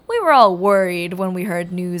were all worried when we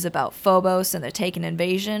heard news about Phobos and the Taken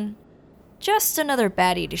invasion. Just another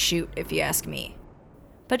baddie to shoot, if you ask me.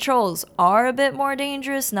 Patrols are a bit more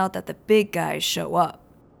dangerous now that the big guys show up.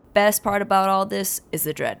 Best part about all this is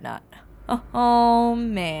the Dreadnought. Oh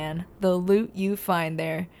man, the loot you find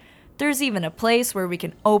there. There's even a place where we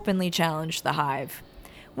can openly challenge the Hive.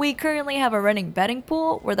 We currently have a running betting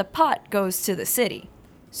pool where the pot goes to the city.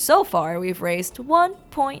 So far, we've raised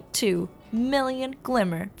 1.2 million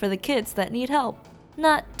glimmer for the kids that need help.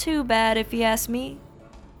 Not too bad if you ask me.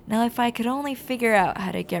 Now if I could only figure out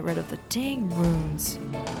how to get rid of the dang runes.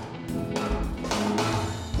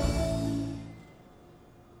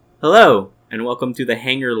 Hello, and welcome to the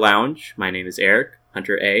Hangar Lounge. My name is Eric,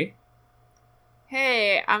 Hunter A.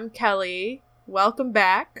 Hey, I'm Kelly. Welcome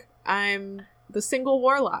back. I'm the single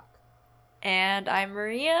warlock. And I'm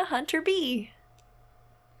Maria, Hunter B.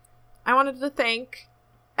 I wanted to thank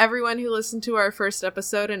everyone who listened to our first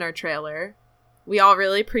episode and our trailer. We all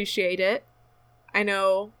really appreciate it. I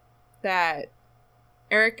know that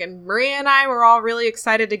Eric and Maria and I were all really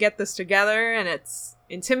excited to get this together, and it's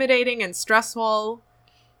intimidating and stressful,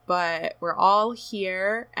 but we're all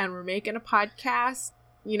here and we're making a podcast.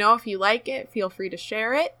 You know, if you like it, feel free to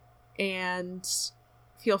share it and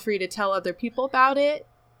feel free to tell other people about it.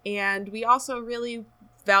 And we also really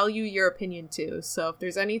value your opinion too. So if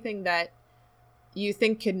there's anything that you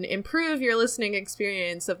think can improve your listening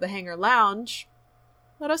experience of the Hangar Lounge,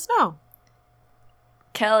 let us know.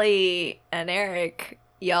 Kelly and Eric,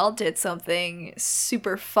 y'all did something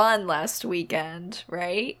super fun last weekend,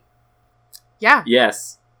 right? Yeah.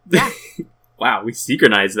 Yes. Yeah. Wow, we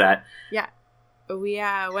synchronized that. Yeah. We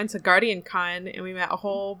went to Guardian Con and we met a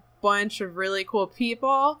whole bunch of really cool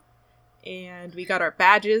people. And we got our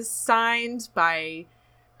badges signed by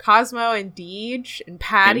Cosmo and Deej and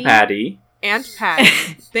Patty. And Patty.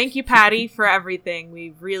 Thank you, Patty, for everything.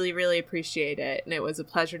 We really, really appreciate it. And it was a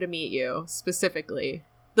pleasure to meet you, specifically.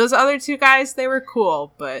 Those other two guys, they were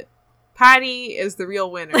cool, but Patty is the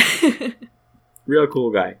real winner. Real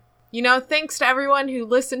cool guy. You know, thanks to everyone who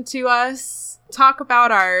listened to us talk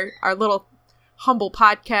about our little humble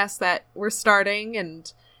podcast that we're starting.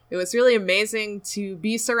 And it was really amazing to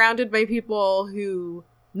be surrounded by people who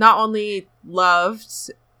not only loved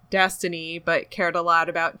Destiny, but cared a lot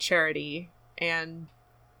about charity. And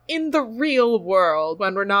in the real world,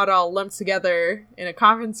 when we're not all lumped together in a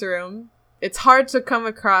conference room, it's hard to come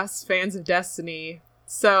across fans of Destiny.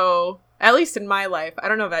 So, at least in my life, I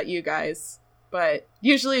don't know about you guys, but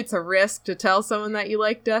usually it's a risk to tell someone that you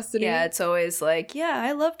like Destiny. Yeah, it's always like, yeah,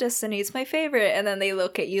 I love Destiny, it's my favorite. And then they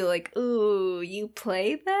look at you like, ooh, you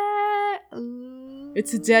play that? Ooh.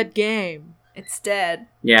 It's a dead game. It's dead.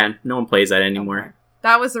 Yeah, no one plays that anymore.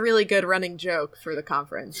 That was a really good running joke for the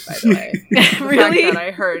conference, by the way. Really? The fact that I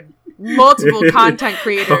heard multiple content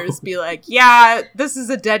creators be like, yeah, this is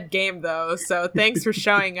a dead game, though, so thanks for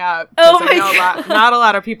showing up. Oh my I know God. not a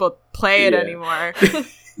lot of people play it Yeah. anymore.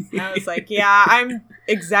 And I was like, yeah, I'm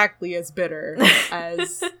exactly as bitter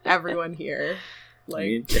as everyone here. I Like,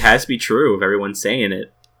 mean, it has to be true if everyone's saying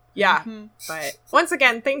it. yeah. Mhm. But once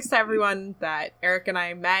again, thanks to everyone that Eric and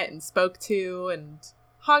I met and spoke to and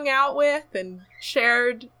hung out with and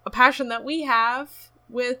shared a passion that we have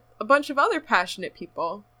with a bunch of other passionate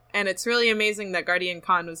people. And it's really amazing that Guardian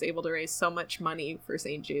Con was able to raise so much money for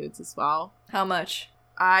St. Jude's as well. How much?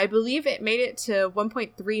 I believe it made it to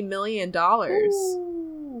 $1.3 million.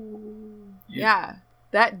 Ooh. Yeah.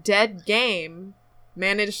 That dead game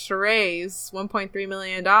managed to raise $1.3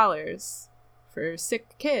 million for sick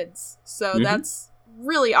kids. So that's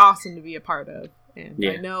really awesome to be a part of. And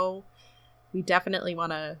Yeah. I know we definitely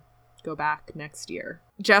want to go back next year.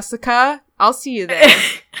 Jessica, I'll see you there.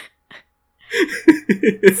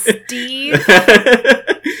 Steve?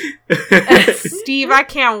 Steve, I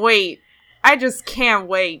can't wait. I just can't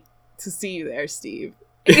wait to see you there, Steve.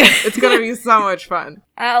 It's going to be so much fun.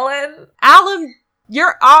 Alan? Alan,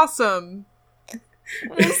 you're awesome.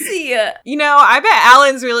 We'll see ya. You know, I bet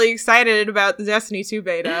Alan's really excited about the Destiny 2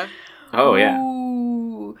 beta. Oh, yeah.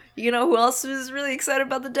 Ooh. You know who else is really excited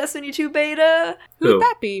about the Destiny 2 beta? Who Who? would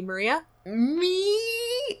that be, Maria? Me?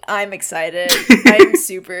 I'm excited. I'm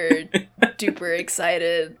super duper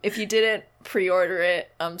excited. If you didn't pre-order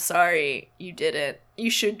it, I'm sorry you didn't. You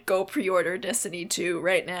should go pre-order Destiny 2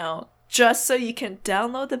 right now. Just so you can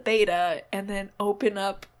download the beta and then open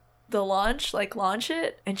up the launch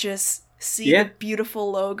it, and just see Yeah. the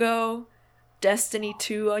beautiful logo, Destiny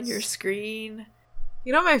 2 on your screen.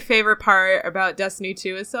 You know what my favorite part about Destiny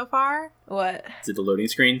 2 is so far? What? Is it the loading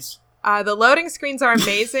screens? The loading screens are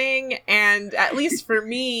amazing, and at least for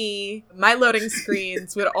me, my loading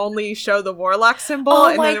screens would only show the Warlock symbol,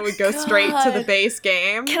 and then it would go straight to the base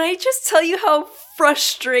game. Can I just tell you how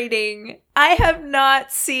frustrating? I have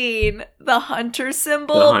not seen the Hunter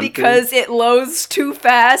symbol because it loads too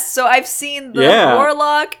fast, so I've seen the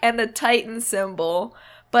Warlock and the Titan symbol,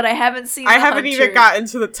 but I haven't seen the haven't even gotten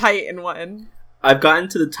to the Titan one. I've gotten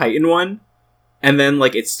to the Titan one, and then,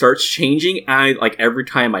 like, it starts changing, and I, like, every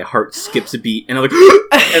time my heart skips a beat, and I'm like,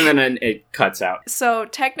 and then it cuts out. So,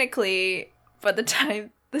 technically, by the time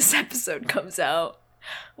this episode comes out,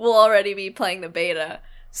 we'll already be playing the beta.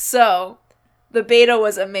 So, the beta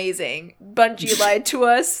was amazing. Bungie lied to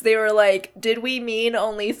us. They were like, did we mean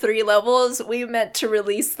only 3 levels? We meant to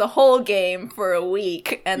release the whole game for a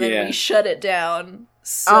week, and then we shut it down.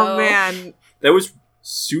 So, oh, man. That was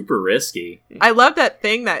super risky. I love that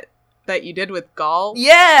thing that you did with Gaul.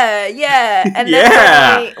 Yeah. And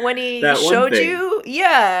then when he showed you,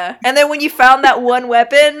 and then when you found that one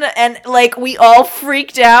weapon, and, like, we all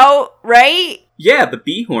freaked out, right? Yeah, the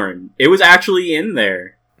B-horn. It was actually in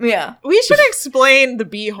there. Yeah. We should explain the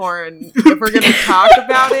B-horn if we're going to talk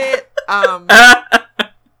about it.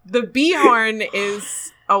 The B-horn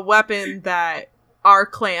is a weapon that our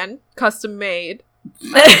clan custom made.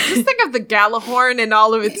 Just think of the Galahorn in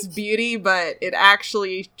all of its beauty, but it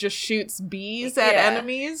actually just shoots bees at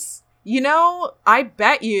enemies. You know, I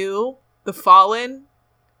bet you the Fallen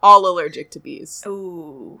all allergic to bees.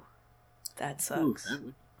 Ooh, that sucks. Ooh, that would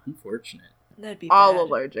be unfortunate. That'd be all bad.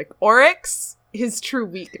 Allergic. Oryx, his true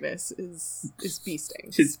weakness is bee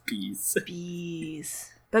stings. His bees.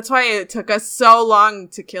 Bees. That's why it took us so long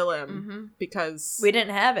to kill him, because we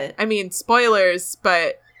didn't have it. I mean, spoilers,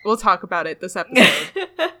 but we'll talk about it this episode.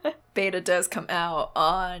 Beta does come out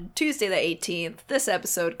on Tuesday the 18th. This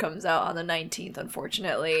episode comes out on the 19th,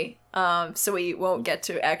 unfortunately. So we won't get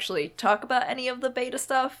to actually talk about any of the beta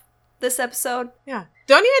stuff this episode. Yeah.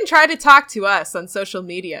 Don't even try to talk to us on social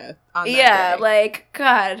media on that day. Like,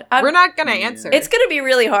 God. We're not gonna answer. It's gonna be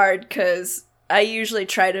really hard, because I usually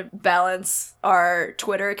try to balance our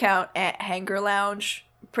Twitter account at Hanger Lounge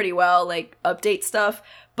pretty well, like, update stuff.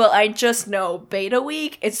 But I just know beta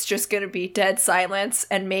week, it's just gonna be dead silence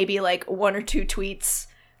and maybe, like, 1 or 2 tweets,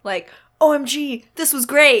 like, OMG, this was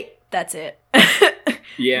great. That's it.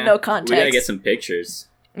 Yeah. No context. We gotta get some pictures.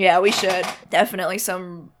 Yeah, we should. Definitely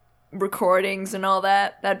some recordings and all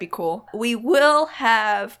that. That'd be cool. We will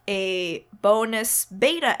have a bonus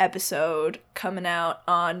beta episode coming out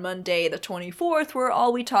on Monday the 24th, where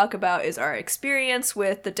all we talk about is our experience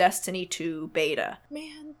with the Destiny 2 beta.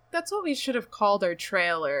 Man, that's what we should have called our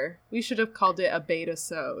trailer. We should have called it a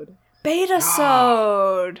beta-sode.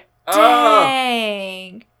 Beta-sode!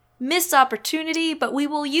 Dang! Missed opportunity, but we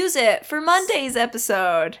will use it for Monday's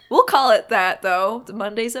episode. We'll call it that, though. The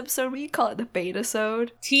Monday's episode, we call it the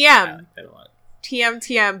beta-sode. TM.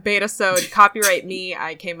 TM, beta-sode, copyright me.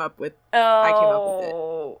 I came up with it.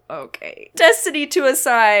 Okay. Destiny 2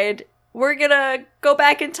 aside, we're gonna go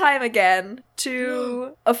back in time again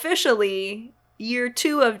to officially year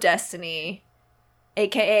 2 of Destiny,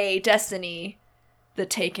 aka Destiny, the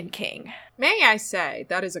Taken King. May I say,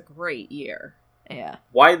 that is a great year. Yeah.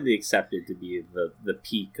 Widely accepted to be the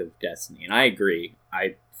peak of Destiny, and I agree.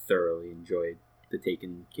 I thoroughly enjoyed the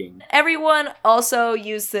Taken King. Everyone also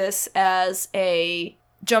used this as a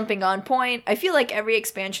jumping on point. I feel like every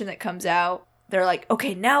expansion that comes out, they're like,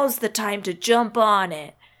 okay, now's the time to jump on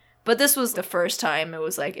it. But this was the first time it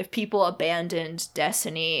was like, if people abandoned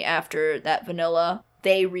Destiny after that vanilla,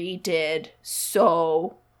 they redid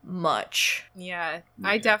so much. Yeah,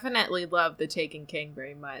 I definitely love the Taken King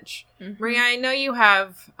very much. Maria, I know you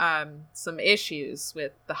have some issues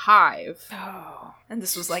with the Hive. Oh, and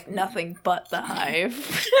this was like nothing but the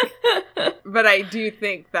Hive. But I do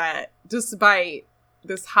think that despite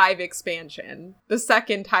this Hive expansion, the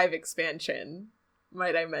second Hive expansion,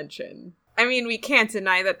 might I mention, I mean, we can't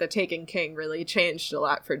deny that the Taken King really changed a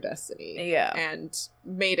lot for Destiny. Yeah. And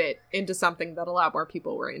made it into something that a lot more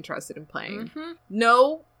people were interested in playing.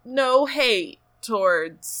 No hate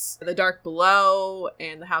towards The Dark Below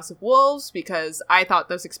and The House of Wolves, because I thought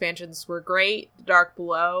those expansions were great. The Dark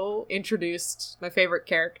Below introduced my favorite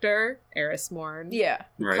character, Eris Morn. Yeah.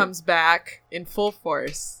 Who comes back in full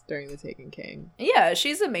force during the Taken King. Yeah,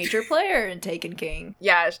 she's a major player in Taken King.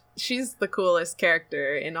 Yeah, she's the coolest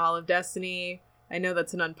character in all of Destiny. I know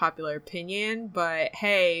that's an unpopular opinion, but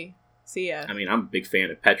hey, see ya. I mean, I'm a big fan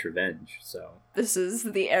of Petrevenge, so... This is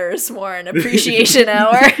the Eris Morn Appreciation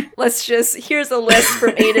Hour. Here's a list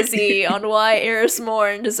from A to Z on why Eris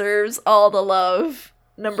Morn deserves all the love.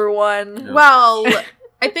 Number 1. Well,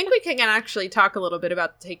 I think we can actually talk a little bit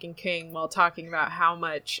about the Taken King while talking about how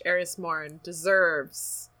much Eris Morn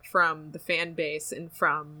deserves from the fan base and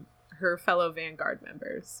from her fellow Vanguard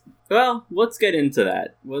members. Well, let's get into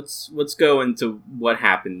that. Let's go into what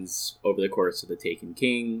happens over the course of the Taken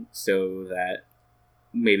King so that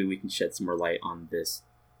maybe we can shed some more light on this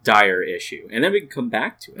dire issue. And then we can come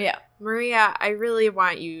back to it. Yeah. Maria, I really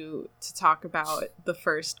want you to talk about the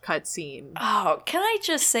first cutscene. Oh, can I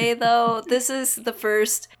just say, though, this is the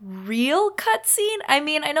first real cutscene? I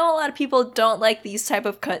mean, I know a lot of people don't like these type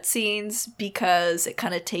of cutscenes because it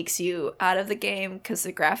kind of takes you out of the game because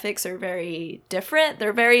the graphics are very different.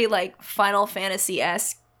 They're very, like, Final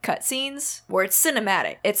Fantasy-esque cutscenes where it's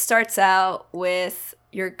cinematic. It starts out with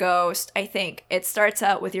your ghost, I think. It starts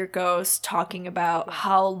out with your ghost talking about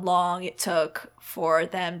how long it took for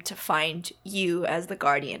them to find you as the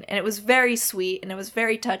guardian. And it was very sweet and it was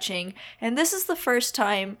very touching. And this is the first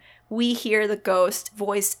time we hear the ghost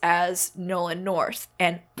voiced as Nolan North.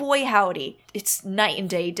 And boy howdy, it's night and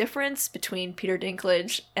day difference between Peter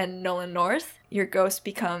Dinklage and Nolan North. Your ghost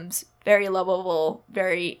becomes very lovable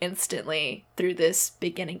very instantly through this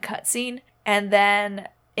beginning cutscene. And then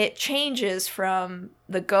it changes from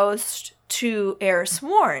the ghost to Eris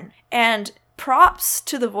Morn. And props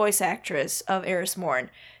to the voice actress of Eris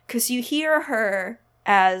Morn, because you hear her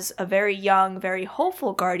as a very young, very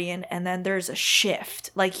hopeful guardian, and then there's a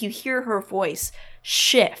shift. Like, you hear her voice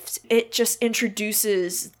shift. It just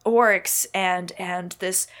introduces Oryx and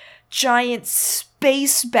this giant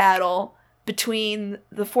space battle between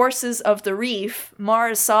the forces of the Reef.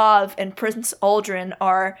 Mara Sov and Prince Uldren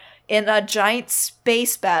are in a giant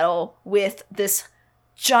space battle with this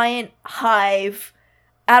giant hive.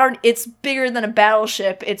 It's bigger than a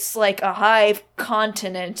battleship. It's like a hive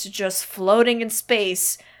continent just floating in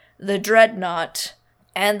space, the Dreadnought.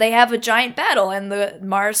 And they have a giant battle, and the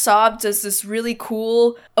Mara Sov does this really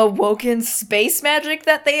cool awoken space magic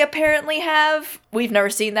that they apparently have. We've never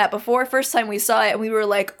seen that before. First time we saw it, we were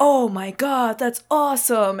like, oh my god, that's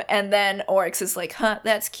awesome. And then Oryx is like, huh,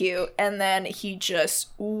 that's cute. And then he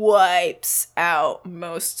just wipes out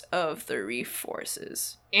most of the Reef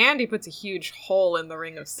forces. And he puts a huge hole in the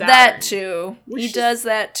Ring of Saturn. That too. Which He is does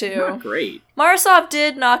that too. Not great. Mara Sov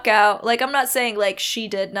did knock out, like, I'm not saying, like, she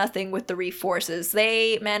did nothing with the Reef forces.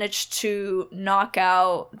 They managed to knock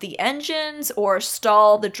out the engines or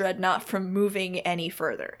stall the Dreadnought from moving any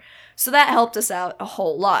further. So that helped us out a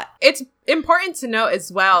whole lot. It's important to note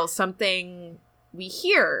as well, something we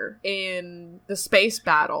hear in the space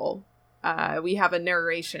battle. We have a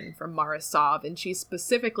narration from Mara Sov, and she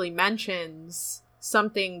specifically mentions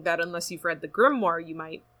something that, unless you've read the Grimoire, you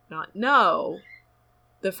might not know.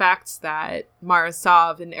 The fact that Mara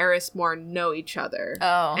Sov and Eris Morn know each other.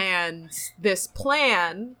 Oh. And this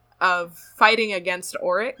plan of fighting against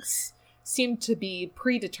Oryx seemed to be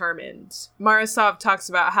predetermined. Mara Sov talks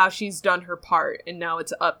about how she's done her part, and now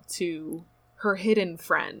it's up to her hidden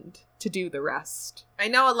friend to do the rest. I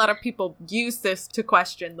know a lot of people use this to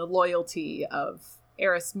question the loyalty of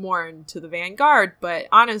Eris Morn to the Vanguard, but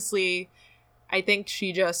honestly, I think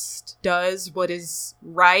she just does what is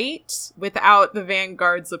right without the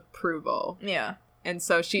Vanguard's approval. Yeah. And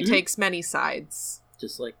so she takes many sides.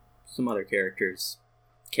 Just like some other characters.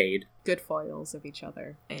 Cade. Good foils of each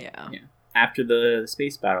other. Yeah. After the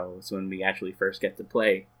space battle is when we actually first get to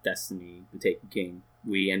play Destiny, the Taken King.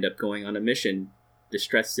 We end up going on a mission.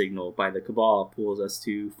 Distress signal by the Cabal pulls us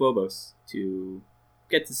to Phobos to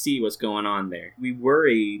get to see what's going on there. We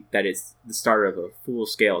worry that it's the start of a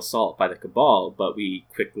full-scale assault by the Cabal, but we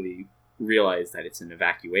quickly realize that it's an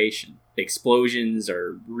evacuation. Explosions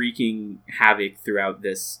are wreaking havoc throughout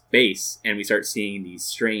this base, and we start seeing these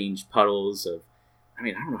strange puddles of,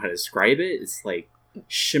 I don't know how to describe it. It's like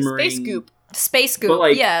shimmering Space goop, but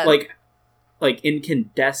like, yeah. like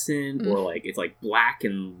incandescent, or like it's like black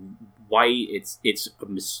and white. It's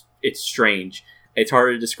strange. It's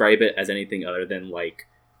hard to describe it as anything other than like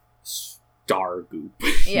star goop.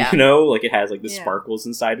 Yeah. You know, like it has like the Yeah. sparkles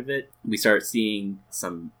inside of it. We start seeing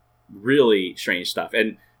some really strange stuff,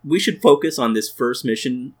 and we should focus on this first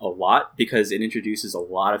mission a lot because it introduces a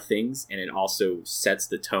lot of things, and it also sets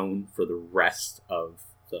the tone for the rest of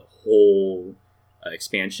the whole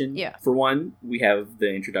expansion. Yeah. For one, we have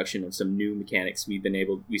the introduction of some new mechanics.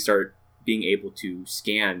 We start being able to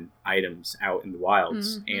scan items out in the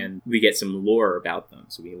wilds, and we get some lore about them.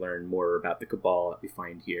 So we learn more about the Cabal that we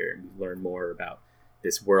find here, and we learn more about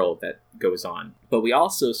this world that goes on. But we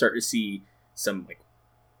also start to see some, like,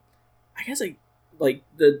 I guess, like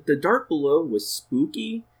the Dark Below was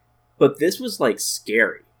spooky, but this was, like,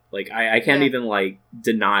 scary. Like, I can't even, like,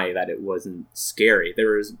 deny that it wasn't scary.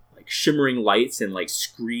 There was, like, like shimmering lights and like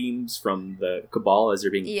screams from the Cabal as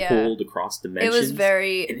they're being pulled across dimensions. It was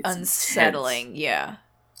very unsettling. Intense. Yeah.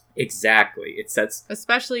 Exactly. It sets,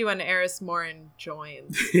 especially when Eris Morn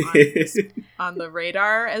joins on the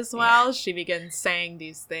radar as well. Yeah. She begins saying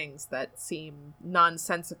these things that seem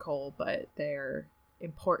nonsensical, but they're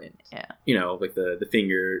important. Yeah. You know, like the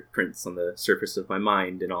fingerprints on the surface of my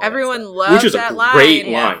mind and all Everyone that stuff. loves Which is that a line. great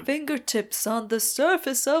line. Yeah. Fingertips on the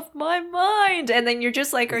surface of my mind. And then you're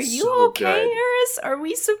just like, are you so okay, Eris? Are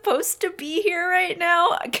we supposed to be here right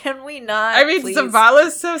now? Can we not? I mean, please?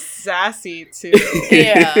 Zavala's so sassy, too.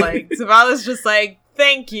 Yeah. Like, Zavala's just like,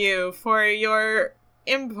 thank you for your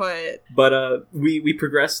input. But we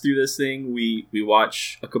progress through this thing. We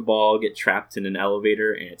watch a Cabal get trapped in an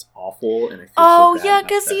elevator, and it's awful. And I feel so bad yeah,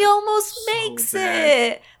 because he almost makes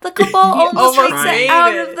it. The Cabal almost makes it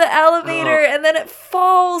out it. of the elevator, and then it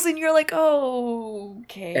falls, and you're like, oh,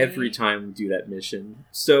 okay. Every time we do that mission.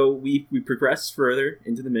 So we progress further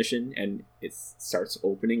into the mission, and it starts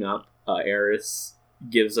opening up. Eris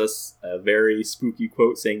gives us a very spooky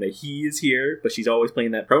quote saying that he is here, but she's always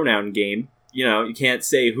playing that pronoun game. You know, you can't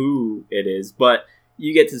say who it is, but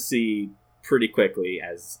you get to see pretty quickly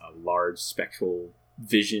as a large spectral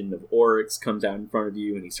vision of Oryx comes out in front of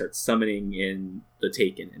you, and he starts summoning in the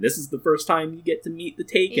Taken. And this is the first time you get to meet the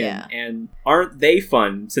Taken. Yeah. And aren't they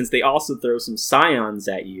fun, since they also throw some Scions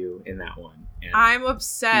at you in that one. And I'm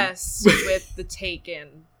obsessed with the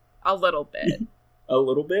Taken a little bit. A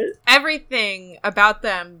little bit? Everything about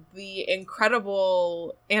them, the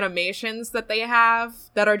incredible animations that they have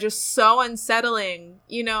that are just so unsettling,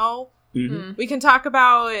 you know? Mm-hmm. We can talk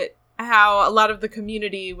about how a lot of the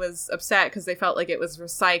community was upset because they felt like it was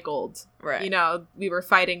recycled. Right. You know, we were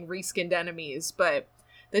fighting reskinned enemies, but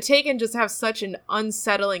the Taken just have such an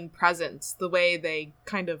unsettling presence, the way they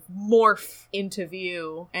kind of morph into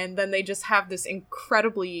view, and then they just have this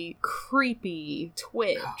incredibly creepy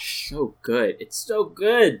twitch. Oh, so good. It's so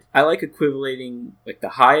good. I like equivalating, like,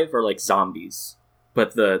 the Hive are like zombies,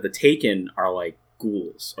 but the Taken are like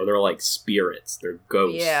ghouls, or they're like spirits. They're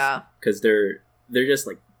ghosts. Yeah. Because they're just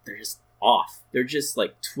off. They're just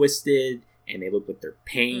like twisted, and they look like they're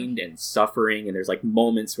pained and suffering, and there's like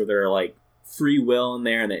moments where they're like free will in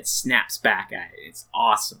there, and then it snaps back at it. It's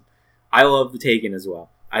awesome. I love the Taken as well.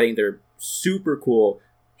 I think they're super cool.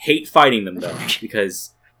 Hate fighting them though,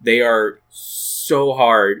 because they are so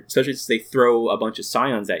hard, especially since they throw a bunch of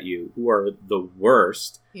Scions at you, who are the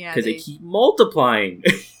worst, because they keep multiplying.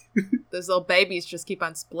 Those little babies just keep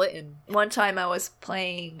on splitting. One time I was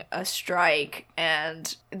playing a strike,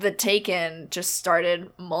 and the Taken just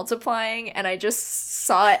started multiplying, and I just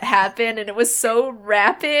saw it happen, and it was so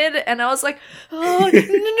rapid, and I was like, oh,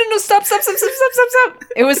 no, stop.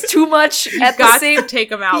 It was too much at the same... to take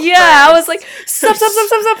them out Yeah, first. I was like,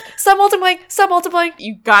 stop multiplying.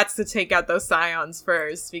 You got to take out those Scions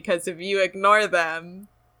first, because if you ignore them,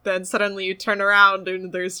 then suddenly you turn around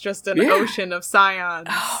and there's just an ocean of Scions.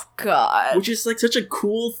 Oh, God. Which is, like, such a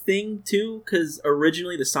cool thing, too, because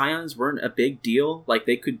originally the Scions weren't a big deal. Like,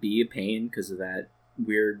 they could be a pain because of that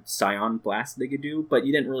weird Scion blast they could do, but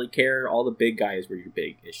you didn't really care. All the big guys were your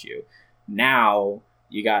big issue. Now,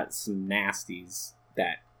 you got some nasties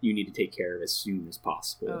that you need to take care of as soon as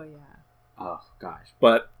possible. Oh, yeah. Oh, gosh.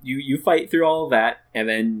 But you fight through all of that, and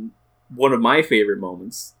then one of my favorite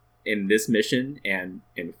moments in this mission and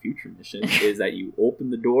in a future mission is that you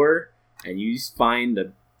open the door and you find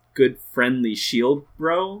a good friendly shield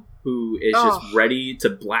bro who is just ready to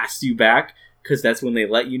blast you back, because that's when they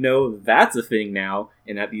let you know that's a thing now,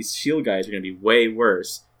 and that these shield guys are going to be way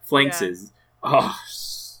worse. Flanxes. Yeah.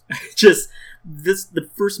 The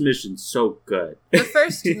first mission's so good. The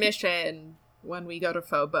first mission when we go to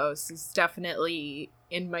Phobos is definitely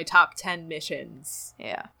in my top 10 missions.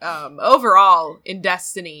 Yeah. Overall, in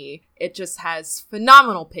Destiny, it just has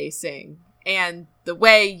phenomenal pacing. And the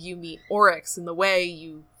way you meet Oryx, and the way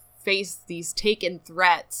you face these Taken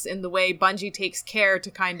threats, and the way Bungie takes care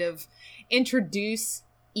to kind of introduce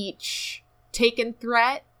each Taken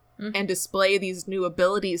threat and display these new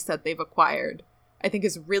abilities that they've acquired, I think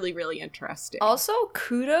is really, really interesting. Also,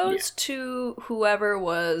 kudos to whoever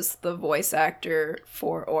was the voice actor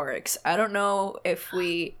for Oryx. I don't know if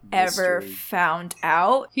we ever found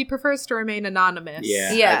out. He prefers to remain anonymous.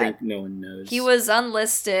 Yeah, I think no one knows. He was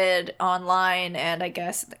unlisted online, and I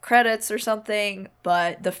guess in the credits or something,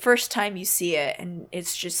 but the first time you see it, and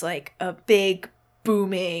it's just like a big,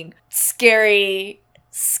 booming, scary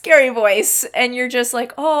voice, and you're just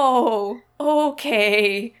like, oh,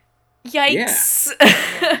 okay. Yikes.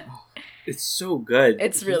 Yeah. It's so good.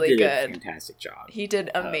 It's He really did good. A fantastic job. He did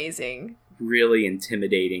amazing. really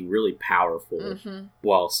intimidating, really powerful, Mm-hmm.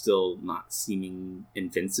 while still not seeming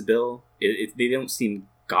invincible. They don't seem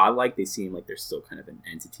godlike. They seem like they're still kind of an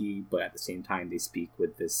entity, but at the same time, they speak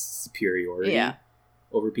with this superiority Yeah.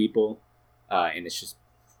 over people, and it's just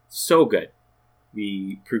so good.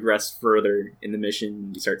 We progress further in the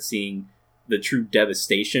mission. We start seeing the true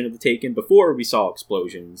devastation of the Taken. Before, we saw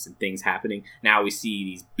explosions and things happening. Now we see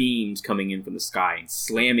these beams coming in from the sky and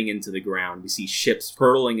slamming into the ground. We see ships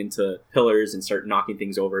hurling into pillars and start knocking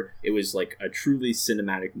things over. It was like a truly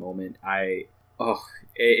cinematic moment.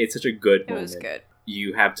 It's such a good moment. It was good.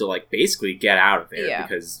 You have to like basically get out of there Yeah.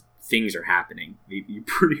 because things are happening. You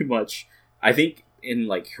pretty much, I think in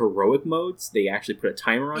like heroic modes, they actually put a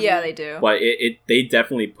timer on you. Yeah, they do. But they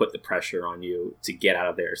definitely put the pressure on you to get out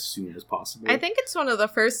of there as soon as possible. I think it's one of the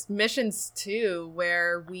first missions too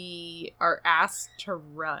where we are asked to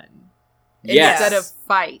run Yes. instead of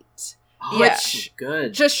fight, Oh, Yeah. that's so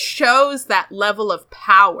good. just shows that level of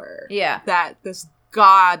power Yeah. that this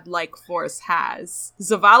god-like force has.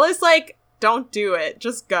 Zavala's like, don't do it,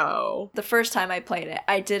 just go. The first time I played it,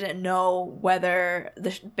 I didn't know whether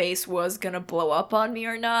the base was gonna blow up on me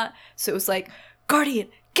or not. So it was like, Guardian,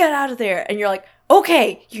 get out of there. And you're like,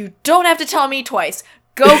 okay, you don't have to tell me twice.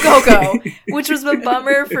 Go, go, go. Which was a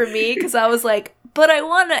bummer for me because I was like, but I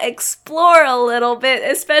want to explore a little bit,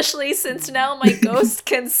 especially since now my ghost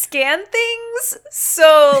can scan things.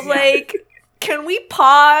 So, like, can we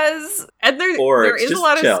pause? And there Oryx, is a just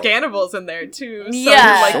lot chill. of scannable in there too. So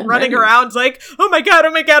Yeah. you're like So running many. around like, oh my god,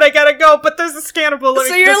 I gotta go, but there's a scannable. Let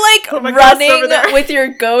So me you're just like put my ghost over running there. with your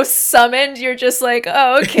ghost summoned. You're just like,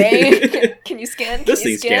 oh, okay. Can you scan? Can This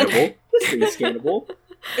you thing's scan? scannable. This thing's scannable.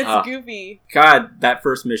 It's goofy. God, that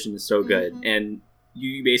first mission is so good. Mhm. And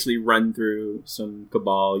you basically run through some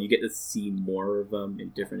Cabal. You get to see more of them in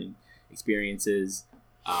different experiences.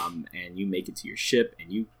 And you make it to your ship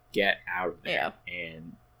and you get out of there. Yeah.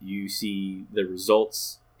 And you see the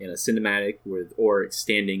results in a cinematic with Oryx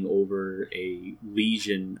standing over a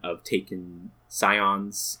legion of taken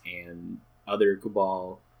Scions and other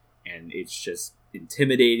Cabal. And it's just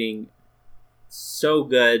intimidating. So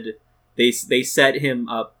good. They set him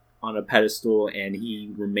up on a pedestal and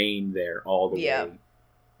he remained there all the Yeah. way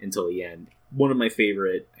until the end. One of my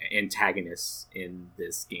favorite antagonists in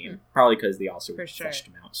this game. Probably because they also For sure. fleshed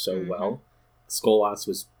him out so Mhm. well. Skolas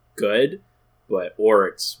was good, but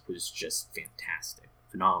Oryx was just fantastic.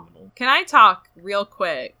 Phenomenal. Can I talk real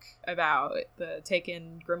quick about the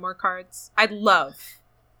Taken Grimoire cards? I love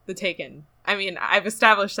the Taken. I mean, I've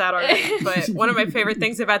established that already, but one of my favorite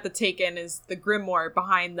things about the Taken is the Grimoire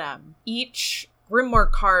behind them. Each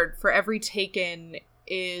Grimoire card for every Taken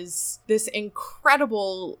is this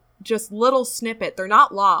incredible, just little snippet. They're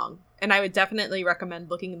not long, and I would definitely recommend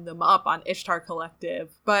looking them up on Ishtar Collective,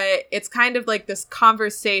 but it's kind of like this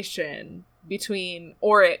conversation between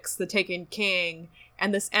Oryx, the Taken King,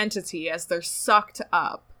 and this entity as they're sucked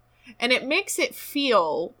up. And it makes it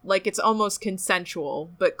feel like it's almost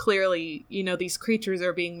consensual, but clearly, these creatures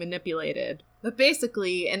are being manipulated. But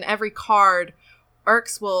basically, in every card,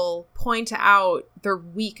 Oryx will point out their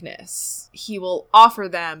weakness. He will offer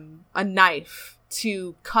them a knife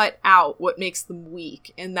to cut out what makes them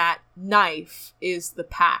weak, and that knife is the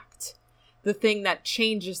pact. The thing that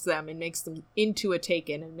changes them and makes them into a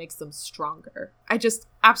Taken and makes them stronger. I just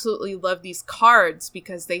absolutely love these cards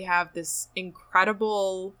because they have this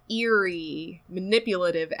incredible, eerie,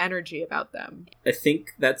 manipulative energy about them. I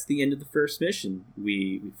think that's the end of the first mission.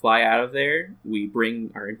 We fly out of there, we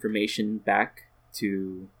bring our information back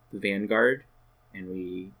to the Vanguard, and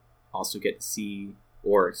we also get to see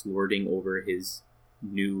Oryx lording over his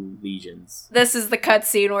new legions. This is the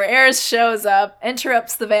cutscene where Eris shows up,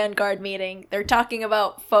 interrupts the Vanguard meeting. They're talking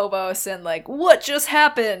about Phobos and like, what just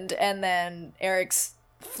happened? And then Eric's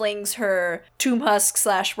flings her tomb husk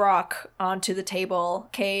 / rock onto the table.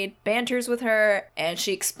 Cade banters with her, and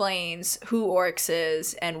she explains who Oryx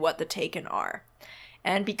is and what the Taken are.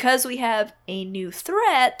 And because we have a new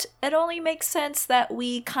threat, it only makes sense that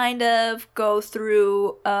we kind of go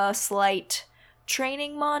through a slight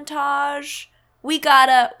training montage. We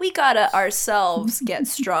gotta ourselves get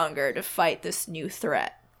stronger to fight this new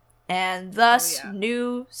threat. And thus,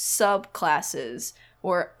 new subclasses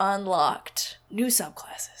were unlocked. New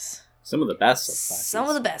subclasses. Some of the best subclasses. Some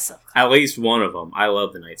of the best subclasses. At least one of them. I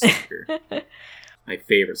love the Night Stalker. My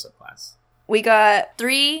favorite subclass. We got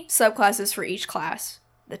 3 subclasses for each class.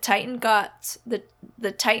 The Titans got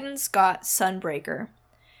Sunbreaker,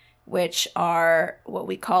 which are what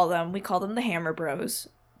we call them. We call them the Hammer Bros,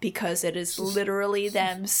 because it is literally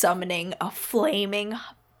them summoning a flaming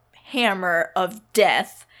hammer of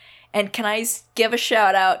death And can I give a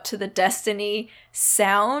shout out to the Destiny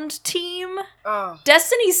sound team? Oh.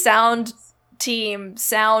 Destiny sound team,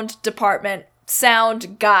 sound department,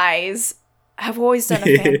 sound guys have always done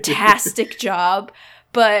a fantastic job,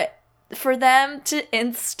 but for them to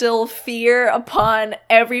instill fear upon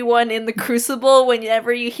everyone in the Crucible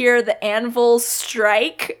whenever you hear the anvils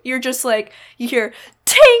strike, you're just like, you hear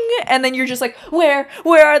ting, and then you're just like, where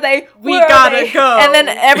are they? We gotta go. And then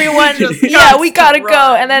everyone, we gotta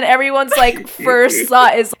go. And then everyone's like, first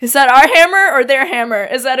thought is that our hammer or their hammer?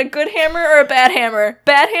 Is that a good hammer or a bad hammer?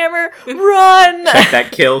 Bad hammer, run! Check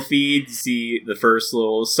that kill feed, see the first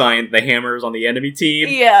little sign, the hammer's on the enemy team.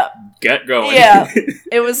 Yeah. Get going. Yeah.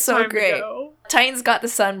 It was so Time to great. go. Titans got the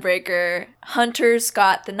Sunbreaker. Hunters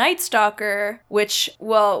got the Night Stalker, which,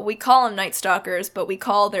 well, we call them Night Stalkers, but we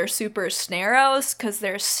call their super snaros because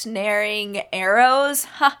they're snaring arrows.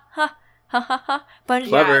 Ha ha ha ha ha.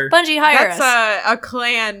 Bungie hire us. That's a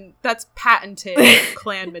clan. That's patented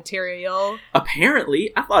clan material.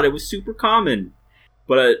 Apparently, I thought it was super common,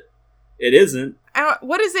 but it isn't.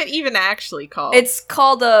 What is it even actually called? It's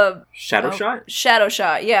called a Shadow Shot? Shadow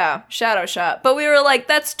Shot, yeah. Shadow Shot. But we were like,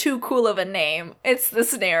 that's too cool of a name. It's the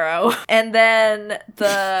Snarrow. And then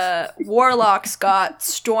the Warlocks got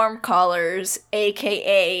Stormcallers,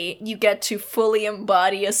 aka you get to fully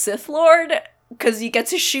embody a Sith Lord, because you get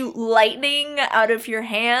to shoot lightning out of your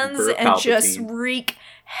hands and just wreak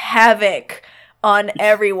havoc on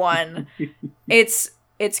everyone. It's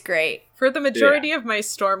great. For the majority of my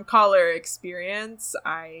Stormcaller experience,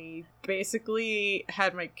 I basically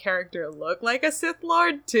had my character look like a Sith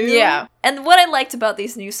Lord, too. Yeah. And what I liked about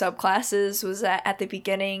these new subclasses was that at the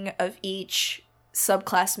beginning of each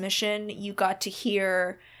subclass mission, you got to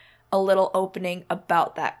hear a little opening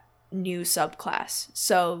about that new subclass.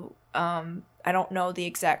 So, I don't know the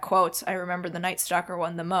exact quotes. I remember the Night Stalker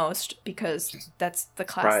one the most, because that's the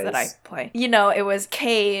class that I play. You know, it was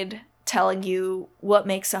Cade telling you what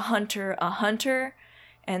makes a hunter,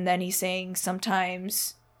 and then he's saying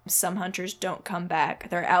sometimes some hunters don't come back.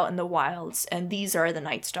 They're out in the wilds, and these are the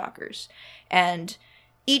Night Stalkers. And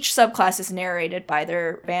each subclass is narrated by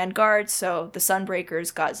their vanguard, so the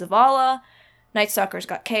Sunbreakers got Zavala, Night Stalkers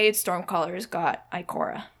got Cade, Stormcallers got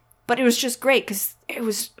Ikora. But it was just great, because it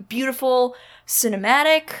was beautiful,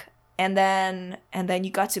 cinematic, and then you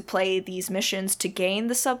got to play these missions to gain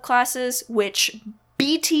the subclasses, which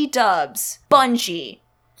BT dubs, Bungie,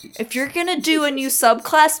 if you're gonna do a new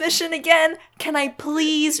subclass mission again, can I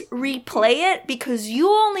please replay it? Because you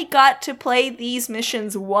only got to play these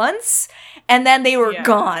missions once, and then they were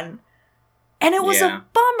gone. And it was a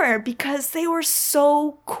bummer, because they were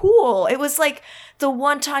so cool. It was like the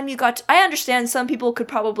one time you got to, I understand some people could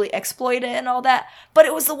probably exploit it and all that, but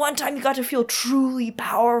it was the one time you got to feel truly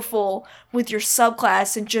powerful with your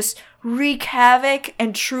subclass and just wreak havoc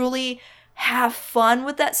and truly have fun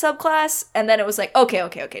with that subclass. And then it was like,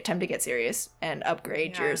 okay, time to get serious and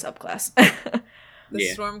upgrade your subclass.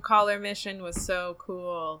 The Stormcaller mission was so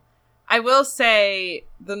cool. I will say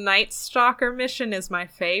the Night Stalker mission is my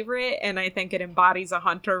favorite, and I think it embodies a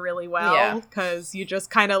hunter really well, because you just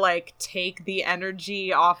kind of like take the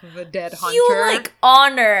energy off of a dead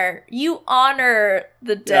hunter. You honor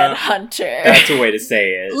the dead hunter. That's a way to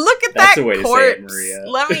say it. Look at That's that a way corpse. To say it,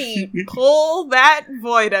 Maria. Let me pull that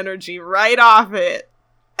void energy right off it.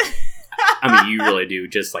 I mean, you really do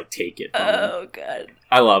just like take it from Oh, God.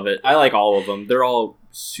 I love it. I like all of them. They're all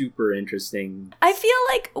super interesting. I feel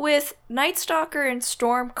like with Night Stalker and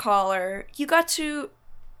Stormcaller,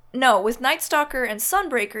 with Night Stalker and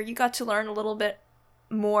Sunbreaker, you got to learn a little bit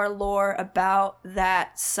more lore about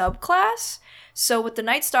that subclass. So with the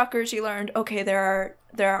Night Stalkers, you learned, okay, there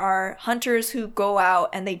are hunters who go out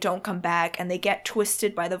and they don't come back, and they get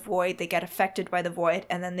twisted by the void, they get affected by the void,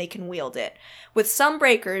 and then they can wield it. With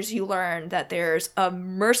Sunbreakers, you learn that there's a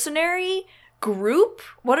mercenary group.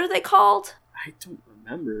 What are they called? I don't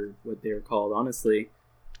remember what they were called, honestly.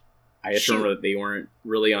 I just remember that they weren't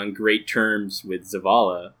really on great terms with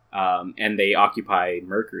Zavala, and they occupied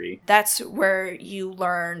Mercury. That's where you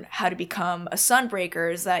learn how to become a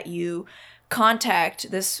Sunbreaker, is that you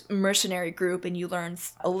contact this mercenary group and you learn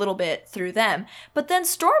a little bit through them. But then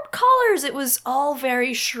Stormcallers, it was all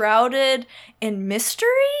very shrouded in mystery.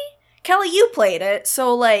 Kelly, you played it,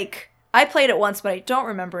 so like, I played it once, but I don't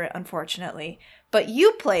remember it, unfortunately. But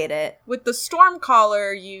you played it. With the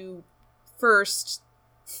Stormcaller, you first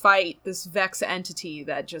fight this Vex entity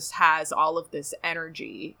that just has all of this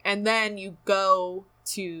energy. And then you go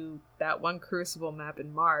to that one Crucible map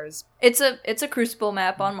in Mars. It's a Crucible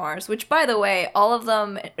map on Mars, which, by the way, all of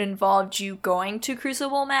them involved you going to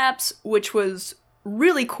Crucible maps, which was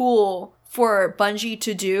really cool for Bungie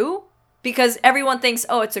to do. Because everyone thinks,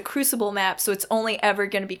 oh, it's a Crucible map, so it's only ever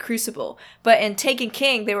going to be Crucible. But in Taken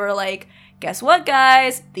King, they were like, guess what,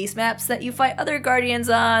 guys? These maps that you fight other Guardians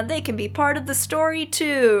on, they can be part of the story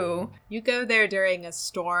too. You go there during a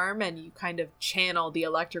storm and you kind of channel the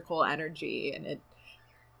electrical energy, and it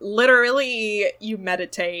literally, you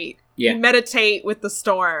meditate. Yeah. You meditate with the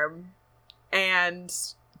storm, and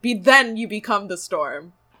then you become the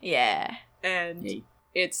storm. Yeah. And Hey.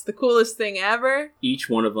 it's the coolest thing ever. Each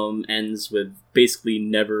one of them ends with basically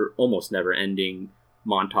almost never ending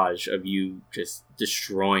montage of you just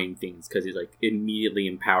destroying things, because it like immediately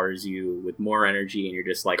empowers you with more energy, and you're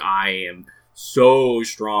just like, I am so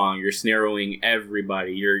strong. You're snaroing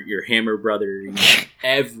everybody. Your hammer brother,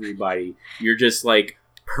 everybody. You're just like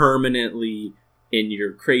permanently in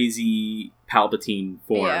your crazy Palpatine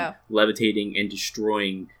form, Yeah. levitating and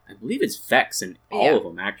destroying. I believe it's Vex in all of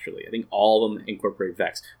them, actually. I think all of them incorporate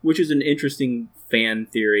Vex, which is an interesting fan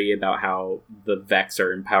theory about how the Vex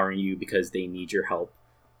are empowering you because they need your help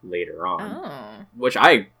later on. Oh. Which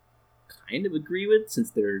I kind of agree with, since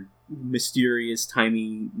they're mysterious,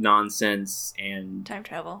 timey nonsense, and, Time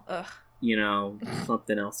travel. Ugh. you know,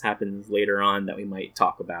 something else happens later on that we might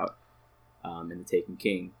talk about in The Taken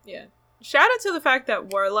King. Yeah. Shout out to the fact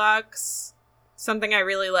that Warlocks, something I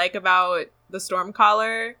really like about the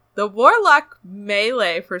Stormcaller, the Warlock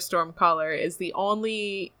melee for Stormcaller is the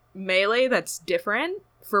only melee that's different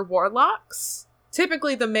for Warlocks.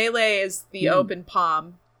 Typically the melee is the open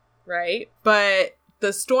palm, right? But the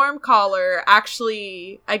Stormcaller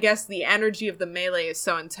actually, I guess the energy of the melee is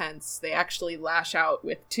so intense, they actually lash out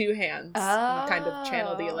with two hands and kind of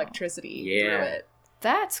channel the electricity through it.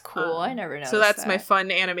 That's cool. I never noticed So that's that. my fun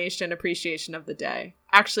animation appreciation of the day.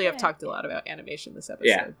 Actually, I've Yeah. talked a lot about animation this episode.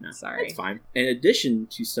 Yeah, no, Sorry. that's fine. In addition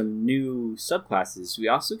to some new subclasses, we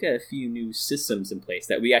also get a few new systems in place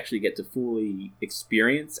that we actually get to fully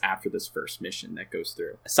experience after this first mission that goes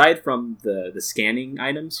through. Aside from the scanning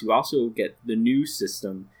items, you also get the new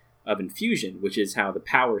system of infusion, which is how the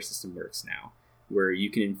power system works now, where you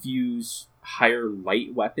can infuse higher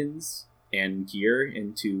light weapons and gear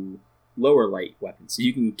into lower light weapons, so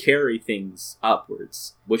you can carry things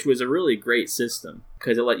upwards, which was a really great system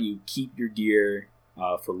because it let you keep your gear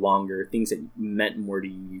for longer. Things that meant more to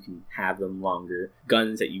you, you can have them longer.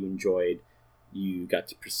 Guns that you enjoyed, you got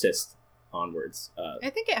to persist onwards. I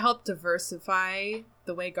think it helped diversify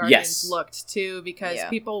the way Yes. Guardians looked, too, because Yeah.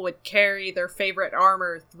 people would carry their favorite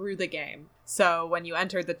armor through the game. So when you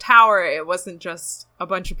entered the tower, it wasn't just a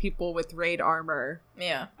bunch of people with raid armor.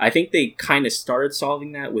 Yeah. I think they kind of started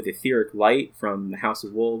solving that with Etheric Light from the House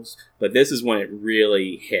of Wolves, but this is when it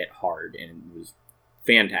really hit hard and it was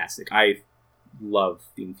fantastic. I love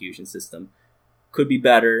the infusion system. Could be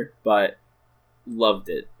better, but loved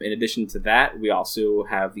it. In addition to that, we also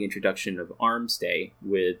have the introduction of Armstay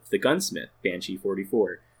with the Gunsmith, Banshee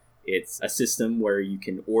 44. It's a system where you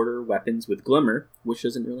can order weapons with Glimmer, which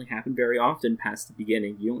doesn't really happen very often past the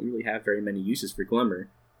beginning. You don't really have very many uses for Glimmer,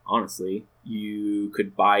 honestly. You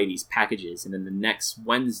could buy these packages, and then the next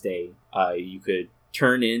Wednesday, you could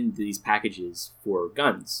turn in these packages for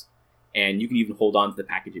guns. And you can even hold on to the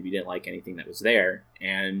package if you didn't like anything that was there.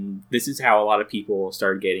 And this is how a lot of people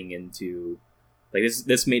started getting into... Like,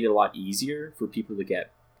 this made it a lot easier for people to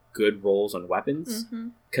get good rolls on weapons,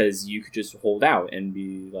 because you could just hold out and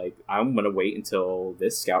be like, I'm going to wait until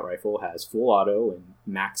this scout rifle has full auto and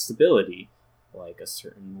max stability, like a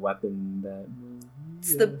certain weapon that...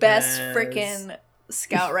 It's the best freaking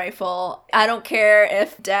scout rifle. I don't care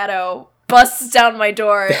if Datto busts down my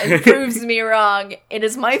door and proves me wrong. It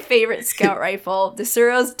is my favorite scout rifle. The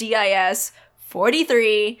Suros DIS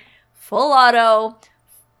 43, full auto,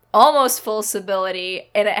 almost full stability,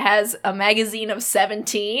 and it has a magazine of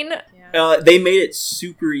 17. They made it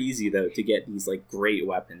super easy, though, to get these, like, great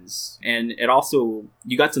weapons. And it also...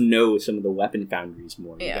 You got to know some of the weapon foundries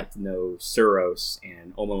more. You got to know Suros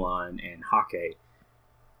and Omelan and Hake.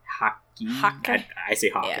 Hake? I say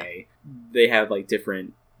Hake. Yeah. They have, like,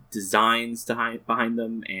 different designs behind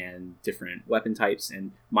them and different weapon types.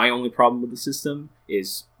 And my only problem with the system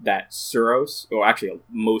is that Suros... Or actually,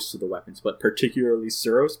 most of the weapons, but particularly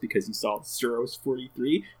Suros, because you saw Suros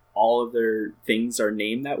 43... all of their things are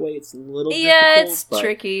named that way. It's a little difficult, It's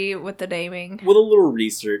tricky with the naming. With a little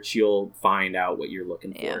research, you'll find out what you're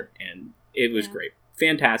looking for, and it was great.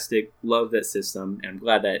 Fantastic. Love that system, and I'm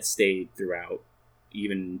glad that it stayed throughout,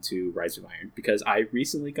 even to Rise of Iron, because I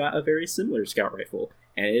recently got a very similar scout rifle,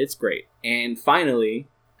 and it's great. And finally,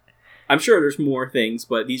 I'm sure there's more things,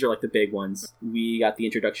 but these are like the big ones. We got the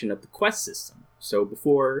introduction of the quest system. So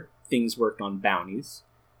before, things worked on bounties,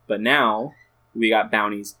 but now we got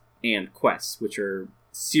bounties and quests, which are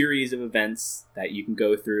series of events that you can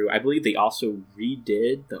go through. I believe they also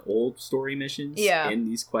redid the old story missions in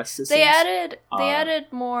these quest systems. They added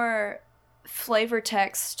more flavor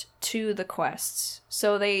text to the quests,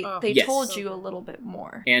 so they told you a little bit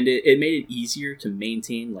more, and it made it easier to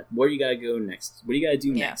maintain, like, where you gotta go next, what do you gotta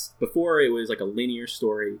do next. Before, it was like a linear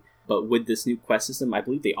story, but with this new quest system, I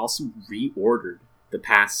believe they also reordered the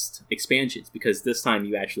past expansions, because this time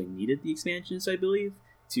you actually needed the expansions, I believe,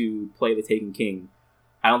 to play the Taken King.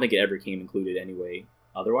 I don't think it ever came included anyway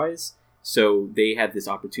otherwise. So they had this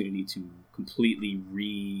opportunity to completely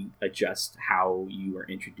readjust how you are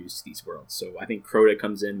introduced to these worlds. So I think Crota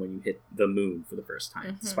comes in when you hit the moon for the first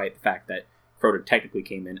time, despite the fact that Crota technically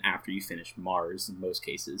came in after you finished Mars in most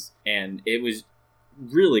cases. And it was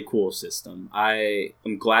really cool system. I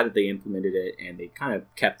am glad that they implemented it, and they kind of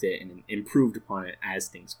kept it and improved upon it as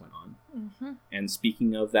things went on. And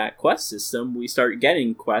speaking of that quest system, we start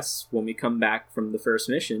getting quests when we come back from the first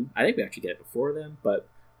mission. I think we actually get it before then, but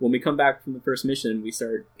when we come back from the first mission, we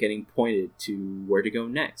start getting pointed to where to go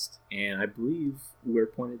next. And I believe we're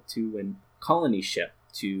pointed to a colony ship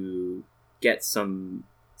to get some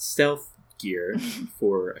stealth gear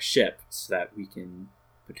for a ship so that we can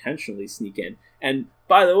potentially sneak in. And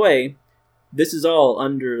by the way, this is all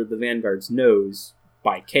under the Vanguard's nose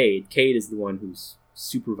by Cade. Cade is the one who's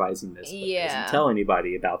supervising this, but doesn't tell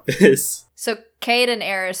anybody about this. So Cade and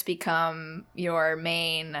Eris become your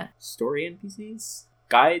main story NPCs?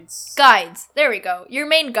 Guides? Guides. There we go. Your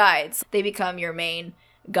main guides. They become your main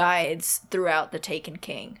guides throughout the Taken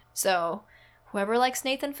King. So whoever likes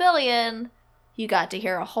Nathan Fillion, you got to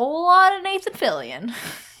hear a whole lot of Nathan Fillion.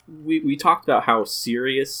 We talked about how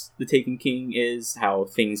serious the Taken King is, how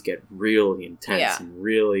things get really intense and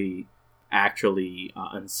really actually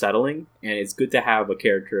unsettling, and it's good to have a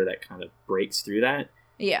character that kind of breaks through that.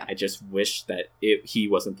 I just wish that he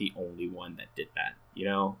wasn't the only one that did that. You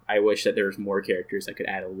know, I wish that there was more characters that could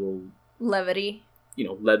add a little levity.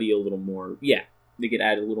 Levy a little more. Yeah, they could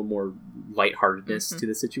add a little more lightheartedness to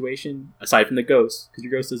the situation, aside from the Ghost, because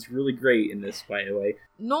your Ghost is really great in this, by the way.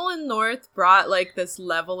 Nolan North brought, like, this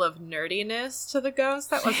level of nerdiness to the Ghost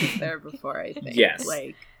that wasn't there before, I think. Yes.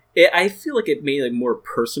 I feel like it made a more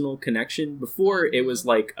personal connection. Before, it was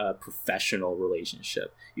like a professional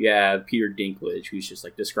relationship. You have Peter Dinklage, who's just,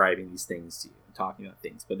 like, describing these things to you and talking about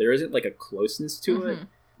things, but there isn't, like, a closeness to it.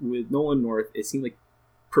 With Nolan North, it seemed like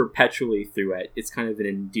perpetually through it, it's kind of an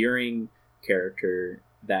endearing character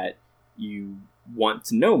that you want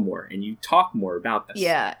to know more and you talk more about this.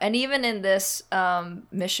 Yeah, and even in this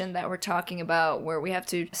mission that we're talking about, where we have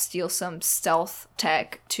to steal some stealth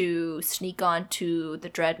tech to sneak onto the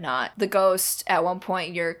Dreadnought, the Ghost, at one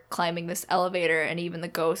point you're climbing this elevator, and even the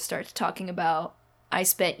Ghost starts talking about, I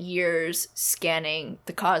spent years scanning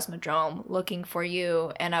the Cosmodrome looking for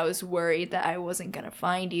you, and I was worried that I wasn't gonna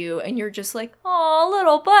find you. And you're just like, "Oh,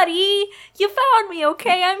 little buddy, you found me,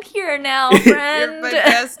 okay? I'm here now, friend." You're my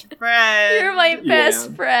best friend. You're my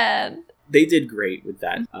best friend. They did great with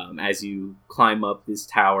that. As you climb up this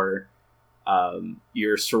tower,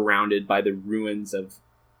 you're surrounded by the ruins of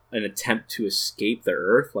an attempt to escape the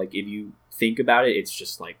Earth. Like, if you think about it, it's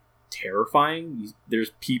just, like, terrifying.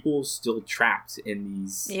 There's people still trapped in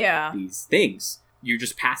these things. You're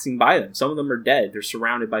just passing by them. Some of them are dead. They're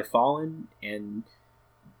surrounded by Fallen, and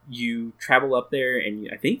you travel up there, and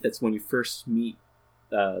I think that's when you first meet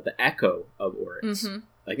the Echo of Oryx.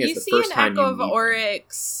 I think you it's the first time you see an Echo of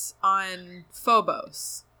Oryx on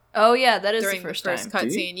Phobos. Oh yeah, that is during the first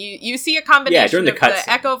cutscene. You see a combination during the of cutscene.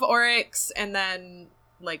 The Echo of Oryx and then,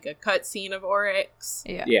 like, a cutscene of Oryx.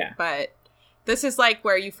 Yeah. But this is, like,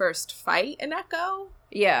 where you first fight an Echo?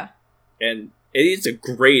 Yeah. And it's a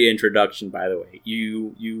great introduction, by the way.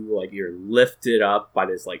 You're lifted up by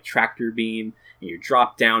this, like, tractor beam, and you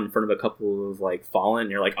drop down in front of a couple of, like, Fallen,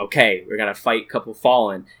 and you're like, okay, we're gonna fight a couple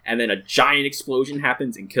Fallen, and then a giant explosion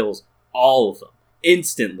happens and kills all of them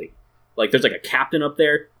instantly. Like, there's, like, a captain up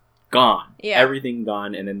there, gone. Yeah. Everything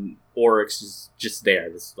gone, and then Oryx is just there,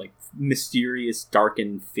 this, like, mysterious,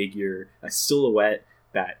 darkened figure, a silhouette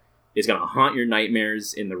that is going to haunt your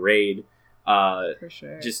nightmares in the raid. For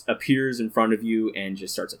sure. Just appears in front of you and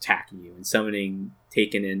just starts attacking you and summoning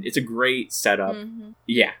Taken in. It's a great setup.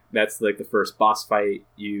 Yeah, that's, like, the first boss fight.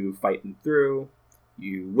 You fight them through.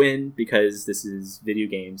 You win because this is video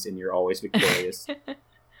games and you're always victorious.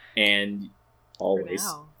 And always.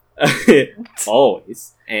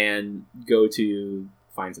 Always. And go to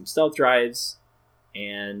find some stealth drives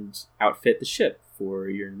and outfit the ship for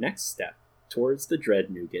your next step towards the Dread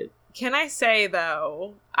Nougat. Can I say,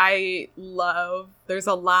 though, there's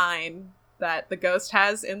a line that the Ghost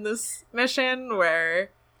has in this mission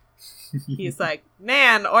where He's like,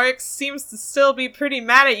 man, Oryx seems to still be pretty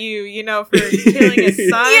mad at you, for killing his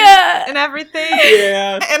son Yeah. and everything.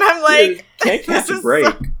 Yeah. And I'm like, Can't catch a this is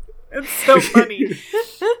break. It's so funny.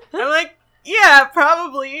 I'm like, yeah,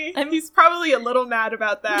 probably. He's probably a little mad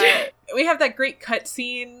about that. We have that great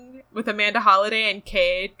cutscene with Amanda Holiday and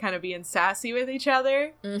Cade kind of being sassy with each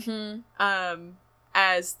other. Mm-hmm.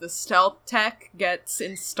 As the stealth tech gets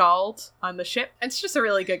installed on the ship. It's just a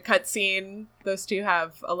really good cutscene. Those two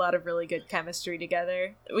have a lot of really good chemistry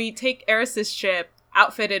together. We take Eris's ship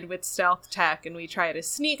outfitted with stealth tech and we try to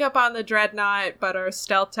sneak up on the Dreadnought, but our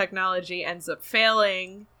stealth technology ends up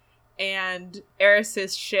failing and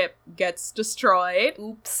Eris's ship gets destroyed.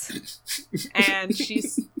 Oops. And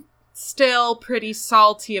she's still pretty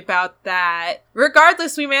salty about that.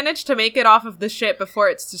 Regardless, we managed to make it off of the ship before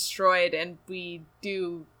it's destroyed, and we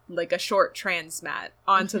do like a short transmat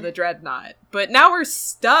onto the Dreadnought. But now we're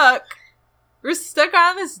stuck. We're stuck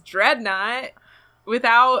on this Dreadnought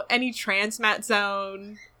without any transmat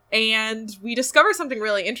zone. And we discover something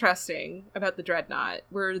really interesting about the Dreadnought.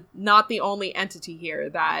 We're not the only entity here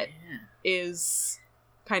that is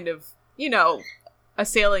kind of,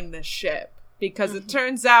 assailing this ship. Because it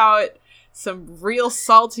turns out some real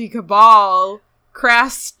salty Cabal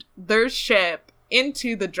crashed their ship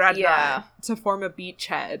into the Dreadnought to form a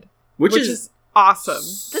beachhead. Which is awesome.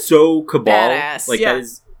 So Cabal. Badass. That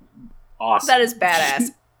is awesome. That is badass.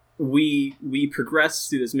 We progress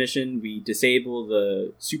through this mission, we disable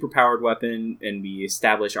the superpowered weapon, and we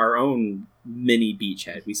establish our own mini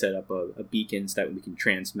beachhead. We set up a beacon so that we can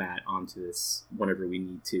transmat onto this whenever we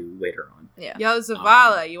need to later on. Yeah. Yo,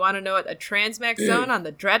 Zavala, you want to know what a transmax zone on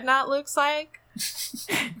the Dreadnought looks like?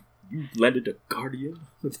 You landed a Guardian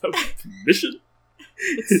without permission?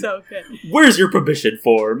 It's so good. Where's your permission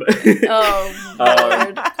form? Oh,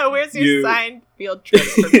 Lord. Where's your signed field trip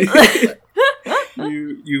permission?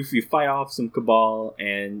 You fight off some Cabal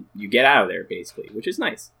and you get out of there, basically, which is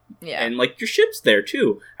nice. Yeah. And your ship's there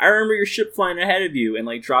too. I remember your ship flying ahead of you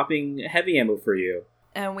and dropping heavy ammo for you.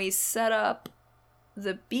 And we set up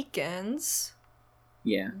the beacons.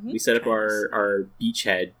 Yeah, we set up our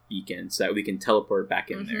beachhead beacon so that we can teleport back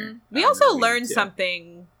in there. We also learned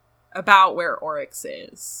something about where Oryx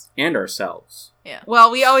is. And ourselves. Yeah.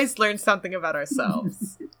 Well, we always learn something about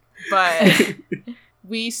ourselves. But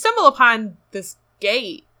we stumble upon this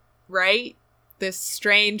gate, right? This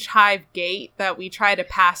strange hive gate that we try to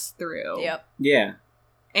pass through. Yep. Yeah.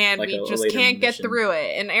 And we just can't get through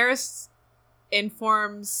it. And Eris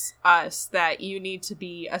informs us that you need to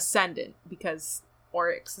be ascendant because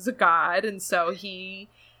Oryx is a god, and so he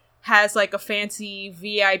has a fancy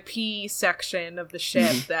VIP section of the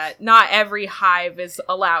ship that not every hive is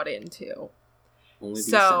allowed into.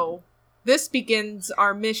 So this begins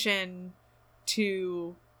our mission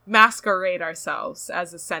to masquerade ourselves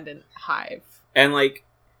as Ascendant Hive. And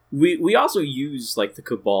we also use the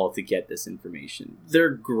Cabal to get this information. They're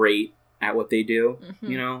great at what they do,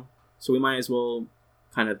 so we might as well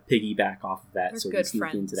kind of piggyback off of that. They're so we can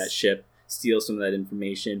sneak into that ship, steal some of that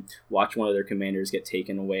information, watch one of their commanders get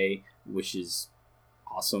taken away, which is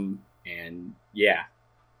awesome. And yeah,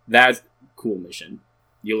 that's a cool mission.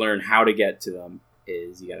 You learn how to get to them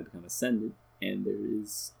is you gotta become Ascendant, and there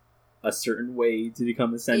is a certain way to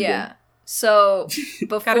become Ascendant. Yeah. So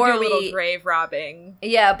before Gotta do a little grave robbing.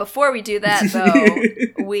 Yeah, before we do that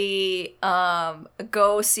though, we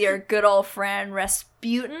go see our good old friend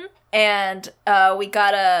Rasputin, and we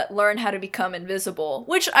gotta learn how to become invisible,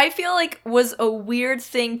 which I feel was a weird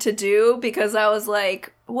thing to do because I was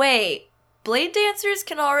like, wait, Blade Dancers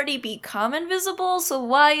can already become invisible, so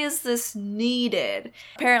why is this needed?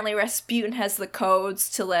 Apparently Rasputin has the codes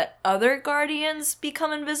to let other Guardians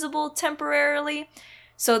become invisible temporarily.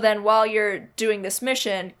 So then while you're doing this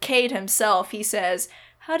mission, Cade himself, he says,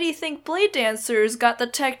 how do you think Blade Dancers got the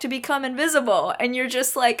tech to become invisible? And you're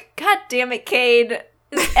just like, God damn it, Cade.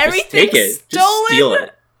 Is everything stolen? Just steal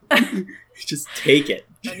it. Just take it.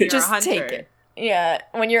 Just take it. Yeah,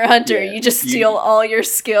 when you're a hunter, you just steal all your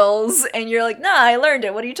skills, and you're like, nah, I learned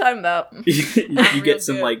it. What are you talking about? You get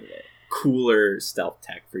some, cooler stealth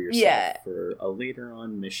tech for yourself for a later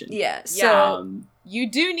on mission. Yeah, so... you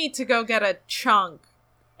do need to go get a chunk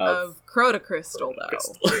of Crota Crystal,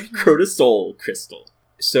 though. Crota Soul Crystal.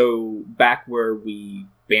 So, back where we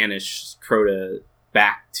banished Crota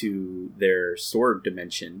back to their sword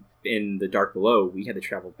dimension in the Dark Below, we had to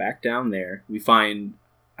travel back down there. We find...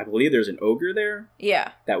 I believe there's an ogre there.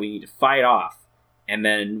 Yeah. That we need to fight off. And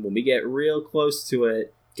then when we get real close to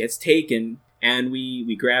it, gets taken, and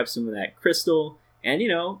we grab some of that crystal, And,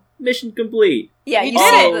 mission complete. Yeah, You you did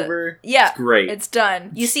see it. the, Over. yeah, It's great. it's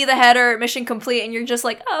done. You see the header, mission complete, and you're just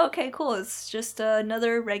like, oh, okay, cool. It's just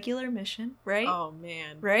another regular mission, right? Oh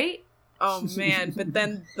man. Right? Oh man. But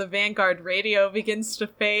then the Vanguard radio begins to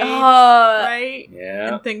fade. Oh, Right?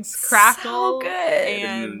 Yeah. And things crackle. So good.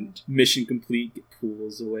 And mission complete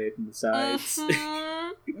pulls away from the sides.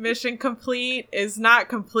 Mhm. mission complete is not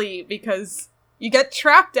complete because you get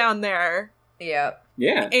trapped down there Yeah.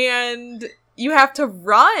 Yeah. and you have to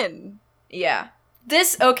run. Yeah.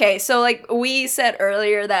 Okay, so like we said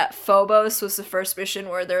earlier that Phobos was the first mission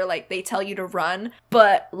where they tell you to run,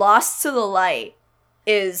 but Lost to the Light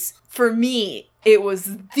is, for me, it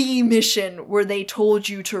was the mission where they told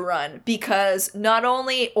you to run, because not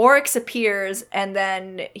only Oryx appears and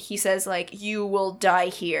then he says like, you will die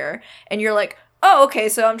here, and you're like, oh, okay,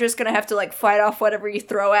 so I'm just gonna have to like fight off whatever you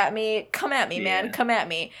throw at me. Come at me, man, Yeah. come at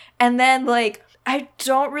me. And then like, I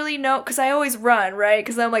don't really know, because I always run, right?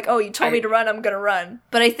 Because I'm like, oh, you told me to run, I'm gonna run.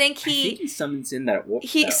 But I think he summons in that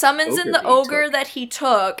he summons in the he ogre took. that he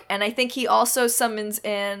took, and I think he also summons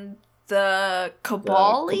in the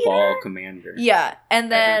Cabal The leader. Cabal commander. Yeah,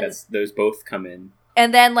 and then those both come in.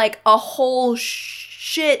 like a whole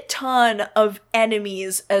shit ton of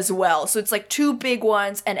enemies as well. So it's like 2 big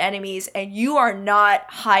ones and enemies, and you are not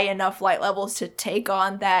high enough light levels to take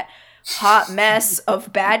on that hot mess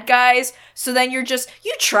of bad guys. So then you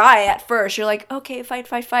try at first. You're like, okay,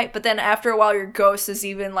 fight. But then after a while, your ghost is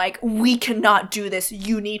even like, we cannot do this.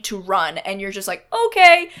 You need to run. And you're just like,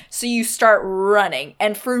 okay. So you start running.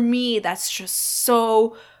 And for me, that's just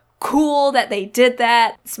so cool that they did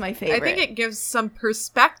that. It's my favorite. I think it gives some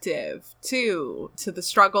perspective too to the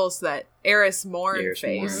struggles that Eris Morn Eris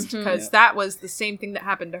Morn. faced, Mhm. because that was the same thing that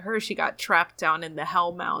happened to her. She got trapped down in the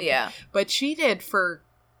Hell Mountain. Yeah. But she did for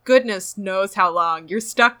goodness knows how long. You're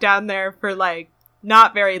stuck down there for like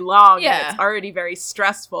not very long. and Yeah. It's already very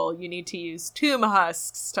stressful. You need to use tomb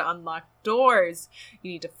husks to unlock doors.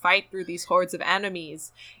 You need to fight through these hordes of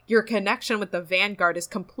enemies. Your connection with the Vanguard is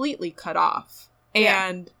completely cut off. Yeah.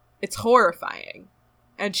 And it's horrifying.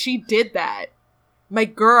 And she did that. My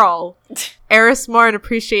girl, Eris Morn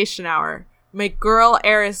Appreciation Hour. My girl,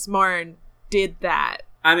 Eris Morn, did that.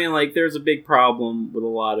 I mean, like, there's a big problem with a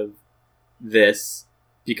lot of this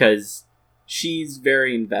because she's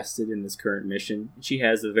very invested in this current mission. She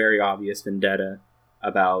has a very obvious vendetta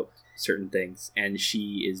about certain things, and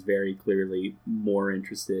she is very clearly more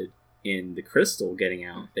interested in the crystal getting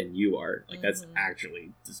out than you are. Like, that's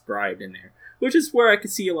actually described in there, which is where I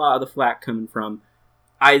could see a lot of the flack coming from.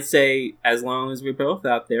 I'd say, as long as we're both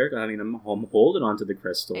out there, I mean, I'm holding onto the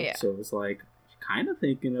crystal, Yeah. so it's like, kind of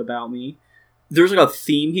thinking about me. There's like a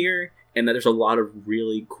theme here, and that there's a lot of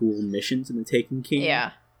really cool missions in the Taken King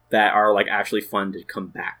Yeah. that are like actually fun to come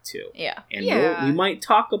back to. Yeah. And Yeah. we might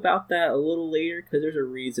talk about that a little later, because there's a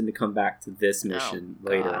reason to come back to this mission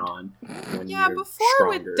later God. on. When Yeah, you're before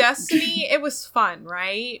stronger. with Destiny, it was fun,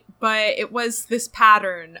 right? But it was this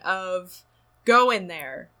pattern of go in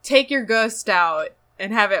there, take your ghost out,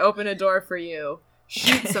 and have it open a door for you,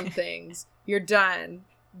 shoot some things, you're done.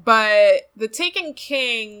 But the Taken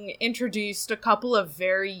King introduced a couple of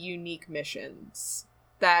very unique missions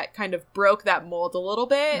that kind of broke that mold a little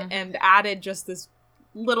bit and added just this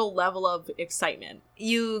little level of excitement.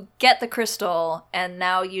 You get the crystal, and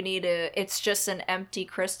now you need it's just an empty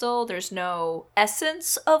crystal. There's no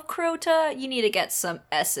essence of Crota. You need to get some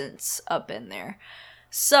essence up in there.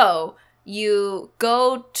 So you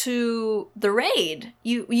go to the raid.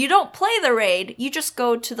 You don't play the raid. You just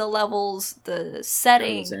go to the levels, the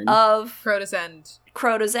setting Crota's End. of Crota's End.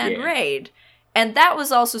 Crota's End Yeah. raid. And that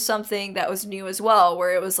was also something that was new as well,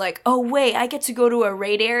 where it was like, oh wait, I get to go to a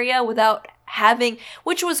raid area without having,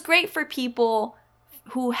 which was great for people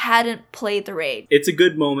who hadn't played the raid. It's a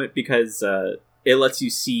good moment because it lets you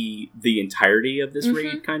see the entirety of this Mhm.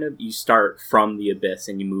 raid, kind of. You start from the Abyss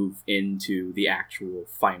and you move into the actual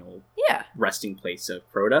final Yeah. resting place of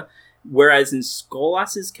Crota. Whereas in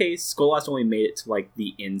Skolas's case, Skolas only made it to like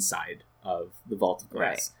the inside of the Vault of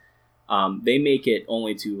Glass. They make it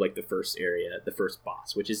only to like the first area, the first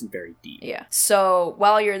boss, which isn't very deep. Yeah. So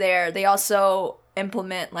while you're there, they also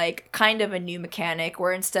implement like kind of a new mechanic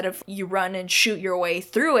where instead of you run and shoot your way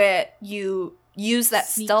through it, you use that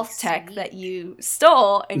Sneaky, stealth tech sneak. that you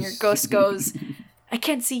stole, and your ghost goes, I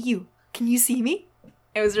can't see you. Can you see me?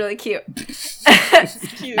 It was really cute.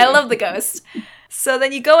 Cute. I love the ghost. So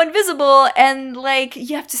then you go invisible, and like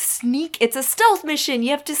you have to sneak. It's a stealth mission. You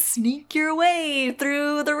have to sneak your way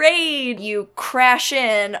through the raid. You crash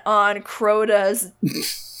in on Crota's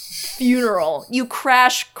funeral. You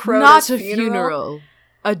crash Crota's Not a funeral,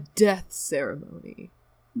 a death ceremony.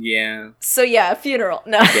 Yeah. So yeah, a funeral.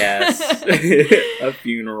 No. Yes. A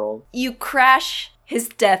funeral. You crash his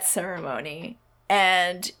death ceremony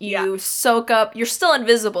and you soak up, you're still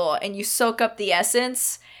invisible and you soak up the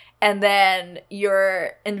essence, and then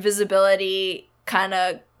your invisibility kind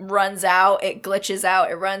of runs out, it glitches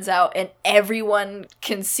out, it runs out, and everyone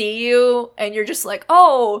can see you, and you're just like,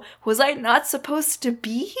 oh, was I not supposed to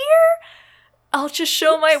be here? I'll just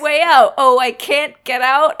show my way out. Oh, I can't get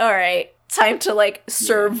out? All right. Time to, like,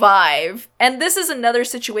 survive. And this is another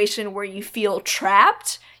situation where you feel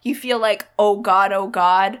trapped. You feel like, oh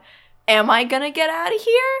God, am I gonna get out of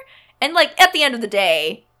here? And, like, at the end of the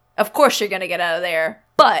day, of course you're gonna get out of there,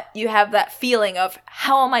 but you have that feeling of,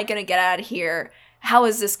 how am I gonna get out of here? How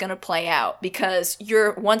is this gonna play out? Because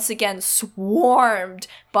you're once again swarmed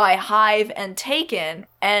by Hive and Taken,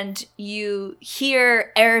 and you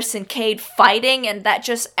hear Eris and Cade fighting, and that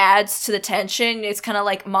just adds to the tension. It's kind of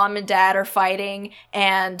like mom and dad are fighting,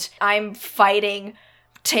 and I'm fighting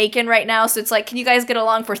Taken right now, so it's like, can you guys get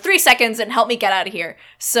along for 3 seconds and help me get out of here?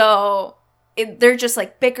 So they're just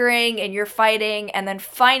like bickering and you're fighting, and then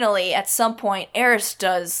finally at some point Eris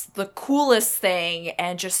does the coolest thing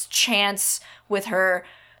and just chants with her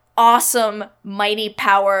awesome mighty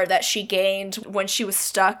power that she gained when she was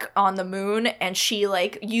stuck on the moon, and she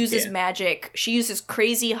like uses magic. She uses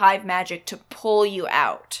crazy Hive magic to pull you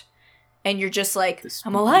out, and you're just like,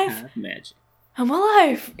 I'm alive. Magic. I'm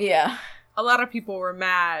alive. Yeah. A lot of people were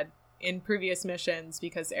mad in previous missions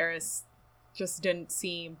because Eris just didn't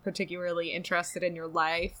seem particularly interested in your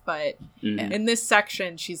life, but in this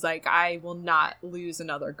section, she's like, I will not lose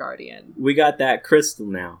another guardian. We got that crystal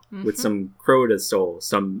now with some Crota soul,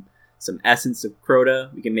 some essence of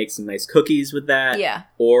Crota. We can make some nice cookies with that. Yeah.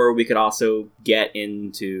 Or we could also get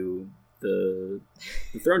into the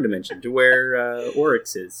throne dimension to where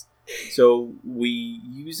Oryx is. So we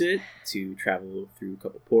use it to travel through a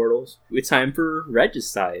couple portals. It's time for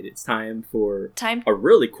Regicide. It's time for a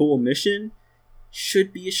really cool mission.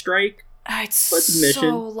 Should be a strike. It's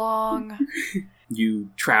so long.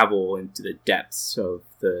 You travel into the depths of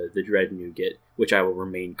the Dread Nougat, which I will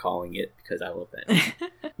remain calling it because I love that.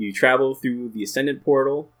 You travel through the Ascendant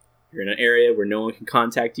Portal. You're in an area where no one can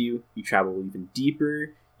contact you. You travel even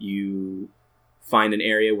deeper. You find an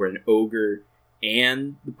area where an ogre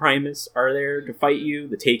and the Primus are there to fight you,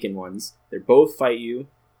 the Taken ones. They both fight you.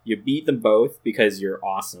 You beat them both because you're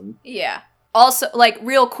awesome. Yeah. Also, like,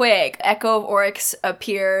 real quick, Echo of Oryx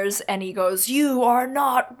appears and he goes, you are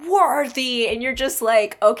not worthy! And you're just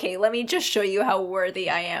like, okay, let me just show you how worthy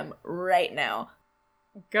I am right now.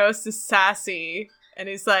 Ghost is sassy, and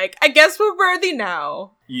he's like, I guess we're worthy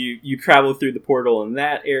now. You travel through the portal in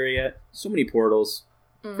that area. So many portals.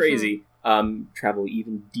 Crazy. Travel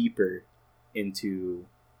even deeper into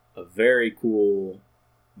a very cool,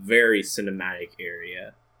 very cinematic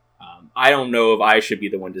area. I don't know if I should be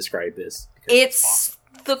the one to describe this. It's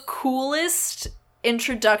awesome. The coolest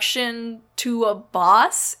introduction to a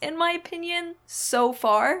boss, in my opinion, so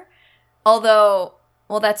far. Although,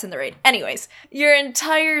 well, that's in the raid. Anyways, your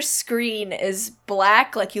entire screen is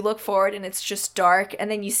black, like you look forward and it's just dark, and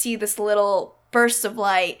then you see this little burst of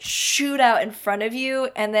light shoot out in front of you,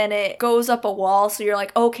 and then it goes up a wall, so you're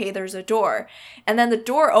like, okay, there's a door. And then the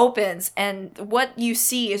door opens, and what you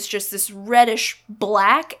see is just this reddish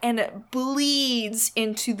black, and it bleeds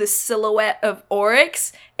into the silhouette of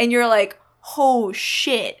Oryx, and you're like, oh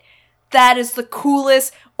shit, that is the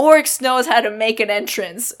coolest. Oryx knows how to make an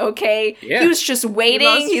entrance, okay? Yeah. He was just waiting.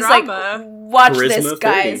 He's drama. like, watch Charisma this,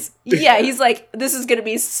 guys. 30. Yeah, he's like, this is gonna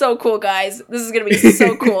be so cool, guys. This is gonna be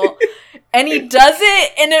so cool. And he does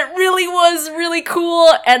it, and it really was really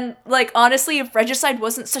cool. And, like, honestly, if Regicide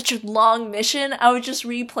wasn't such a long mission, I would just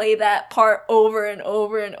replay that part over and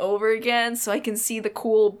over and over again so I can see the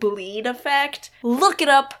cool bleed effect. Look it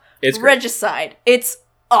up. It's Regicide. It's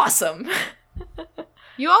awesome.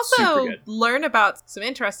 You also learn about some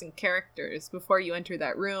interesting characters before you enter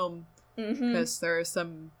that room, because there's a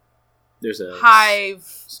Hive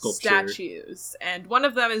sculpture. Statues, and one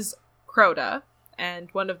of them is Crota, and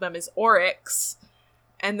one of them is Oryx,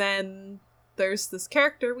 and then there's this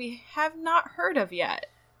character we have not heard of yet,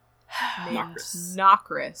 named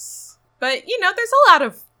Nokris. But, you know, there's a lot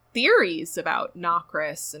of theories about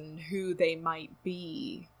Nokris and who they might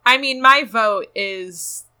be. I mean, my vote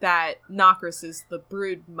is that Nokris is the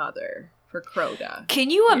brood mother for Crota.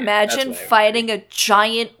 Can you imagine fighting a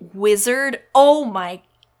giant wizard? Oh my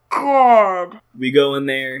god. We go in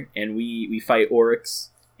there and we fight Oryx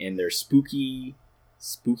in their spooky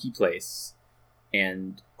place.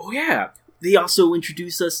 And oh yeah, they also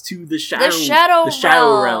introduce us to the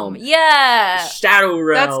Shadow Realm. Yeah. Shadow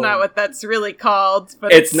Realm. That's not what that's really called.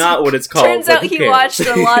 But it's not what it's called. Turns but out who he cares? watched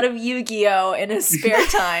a lot of Yu-Gi-Oh! In his spare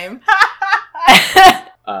time.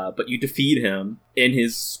 But you defeat him in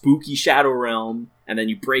his spooky Shadow Realm, and then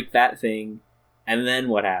you break that thing, and then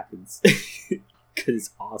what happens? Because it's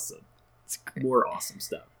awesome. It's great. More awesome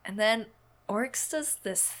stuff. And then Oryx does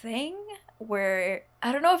this thing where,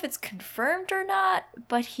 I don't know if it's confirmed or not,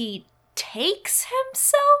 but he takes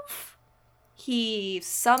himself? He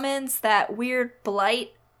summons that weird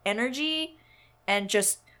blight energy and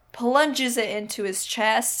just plunges it into his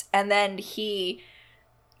chest, and then he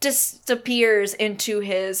disappears into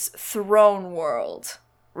his throne world,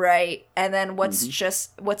 right? And then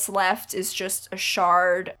what's left is just a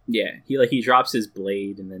shard. Yeah, he drops his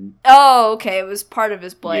blade, and then Oh, okay, it was part of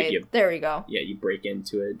his blade. you- there we go. yeah, you break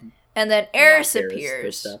into it. And then Eris Eris does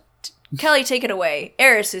appears. stuff. Kelly, take it away.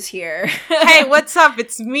 Eris is here. Hey, what's up?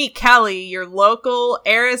 It's me, Kelly, your local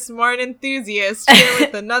Eris Morn enthusiast, here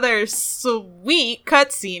with another sweet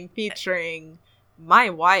cutscene featuring my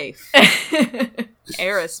wife,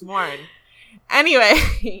 Eris Morn.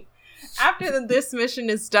 Anyway, after this mission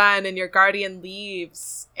is done and your guardian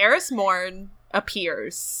leaves, Eris Morn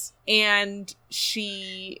appears, and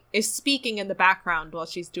she is speaking in the background while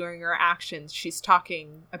she's doing her actions. She's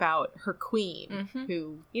talking about her queen,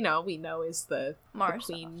 who, we know is the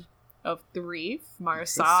queen of the Reef,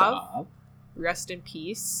 Marsav. Rest in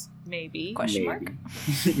peace, maybe. Question mark?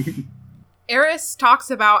 Eris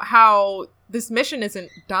talks about how this mission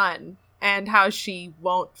isn't done and how she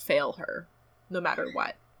won't fail her no matter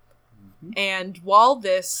what. And while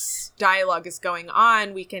this dialogue is going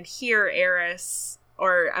on, we can hear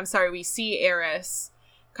we see Eris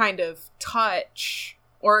kind of touch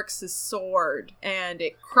Oryx's sword, and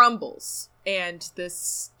it crumbles, and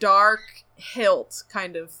this dark hilt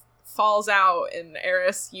kind of falls out, and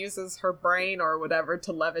Eris uses her brain or whatever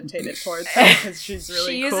to levitate it towards her because she's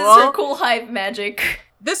really she cool. uses her cool hive magic.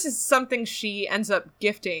 This is something she ends up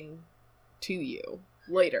gifting to you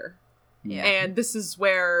later. Yeah. And this is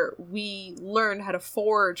where we learn how to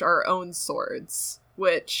forge our own swords,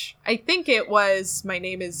 which I think it was My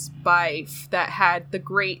Name is Bife that had the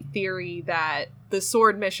great theory that the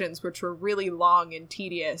sword missions, which were really long and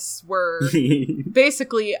tedious, were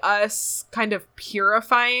basically us kind of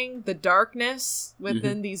purifying the darkness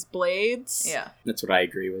within these blades. Yeah. That's what I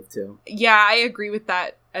agree with, too. Yeah, I agree with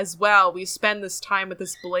that as well. We spend this time with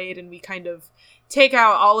this blade and we kind of take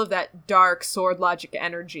out all of that dark sword logic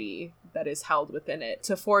energy that is held within it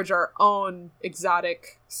to forge our own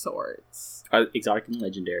exotic swords. Exotic and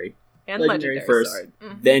legendary. And legendary first, sword.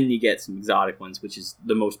 then you get some exotic ones, which is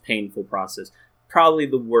the most painful process. Probably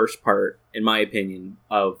the worst part, in my opinion,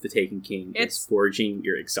 of the Taken King is forging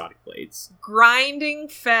your exotic blades. Grinding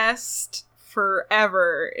fest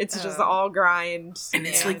forever. It's just all grind. And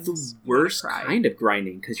it's like the worst kind of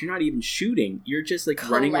grinding, because you're not even shooting. You're just like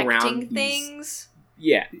running around collecting things.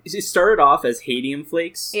 Yeah, it started off as Hadium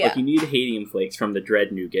Flakes. Yeah. Like, you need Hadium Flakes from the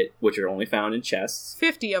Dread Nougat, which are only found in chests.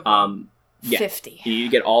 50 of them. Yeah, 50. You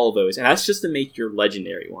get all of those, and that's just to make your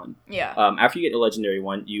legendary one. Yeah. After you get a legendary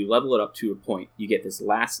one, you level it up to a point. You get this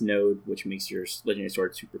last node, which makes your legendary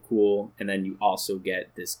sword super cool, and then you also get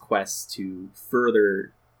this quest to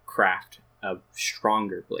further craft a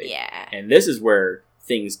stronger blade. Yeah. And this is where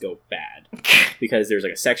things go bad, because there's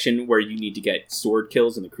like a section where you need to get sword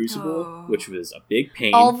kills in the Crucible, which was a big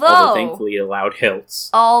pain, although thankfully it allowed hilts.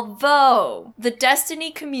 Although the Destiny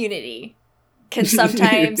community can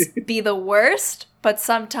sometimes be the worst, but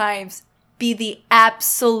sometimes be the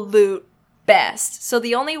absolute best. So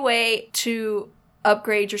the only way to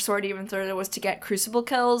upgrade your sword even further was to get Crucible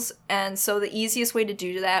kills, and so the easiest way to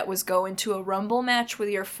do that was go into a rumble match with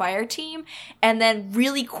your fire team and then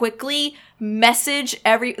really quickly message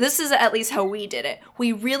this is at least how we did it.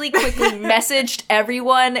 We really quickly messaged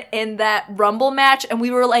everyone in that rumble match, and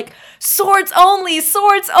we were like, swords only,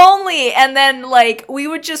 and then like we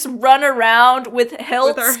would just run around with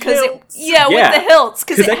hilts, with the hilts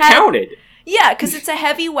because it counted. Yeah, because it's a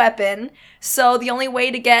heavy weapon, so the only way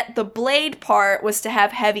to get the blade part was to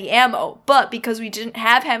have heavy ammo. But because we didn't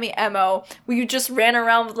have heavy ammo, we just ran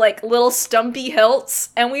around with, like, little stumpy hilts,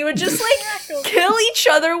 and we would just, like, kill each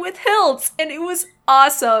other with hilts, and it was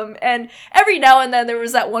awesome. And every now and then there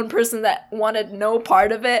was that one person that wanted no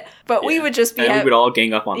part of it, but we would just be... And we would all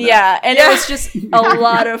gang up on that. Yeah, and it was just a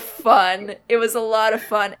lot of fun. It was a lot of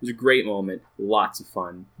fun. It was a great moment, lots of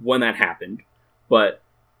fun, when that happened, but...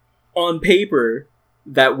 on paper,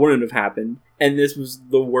 that wouldn't have happened, and this was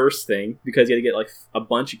the worst thing, because you had to get, like, a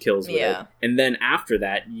bunch of kills with it. And then after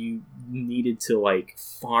that, you needed to, like,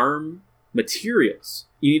 farm materials.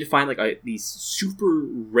 You need to find like these super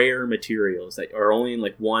rare materials that are only in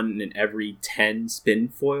like one in every 10 spin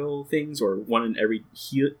foil things, or one in every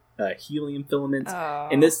helium filaments. Oh.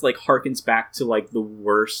 And this like harkens back to like the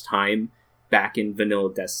worst time back in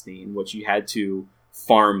vanilla Destiny, in which you had to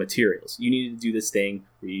farm materials. You needed to do this thing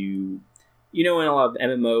where you know, in a lot of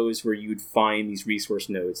MMOs where you would find these resource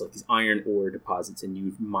nodes, like these iron ore deposits, and you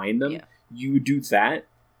would mine them. Yeah. You would do that,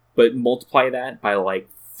 but multiply that by like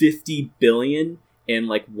 50 billion in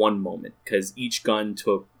like one moment, because each gun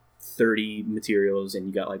took 30 materials, and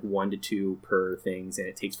you got like 1 to 2 per things, and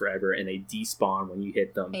it takes forever, and they despawn when you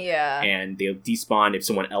hit them. Yeah. And they'll despawn if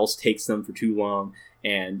someone else takes them for too long,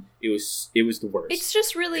 and it was the worst. It's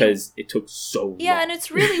just really... because it took so long. Yeah, and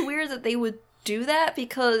it's really weird that they would do that,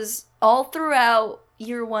 because all throughout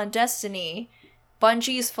Year 1 Destiny,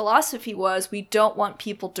 Bungie's philosophy was, we don't want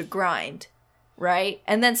people to grind, right?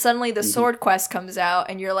 And then suddenly the Sword Quest comes out,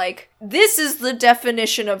 and you're like, this is the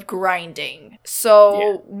definition of grinding.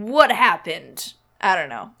 So what happened? I don't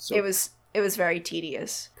know. So- it was very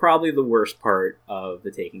tedious. Probably the worst part of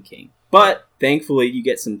The Taken King. But thankfully, you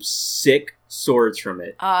get some sick swords from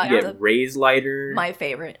it. You get Raise Lighter. My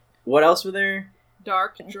favorite. What else were there?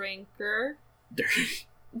 Dark Drinker.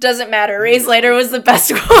 Doesn't matter. Raise Lighter was the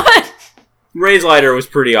best one. Raise Lighter was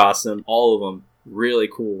pretty awesome. All of them really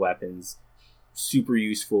cool weapons. Super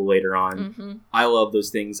useful later on. Mm-hmm. I love those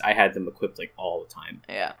things. I had them equipped like all the time.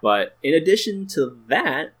 Yeah. But in addition to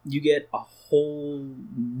that, you get a whole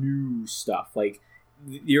new stuff. Like,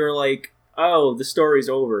 you're like, oh, the story's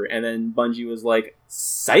over. And then Bungie was like,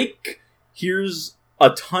 psych! Here's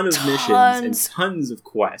a ton of missions and tons of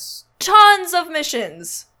quests. Tons of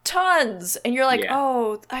missions! Tons! And you're like, Yeah.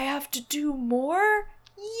 oh, I have to do more?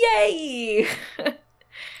 Yay!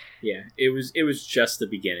 Yeah, it was just the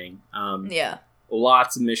beginning. Yeah.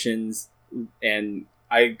 Lots of missions, and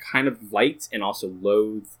I kind of liked and also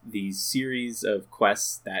loathe these series of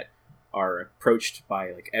quests that are approached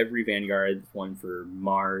by like every Vanguard. One for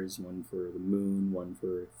Mars, one for the Moon, one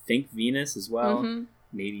for think Venus as well. Mm-hmm.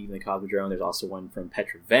 Maybe even the Cosmodrome. There's also one from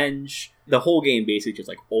Petrovenge. The whole game basically just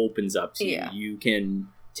like opens up to Yeah. you. You can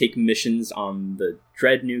take missions on the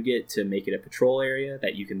Dread Nougat to make it a patrol area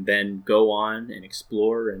that you can then go on and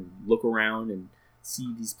explore and look around and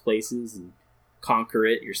see these places and conquer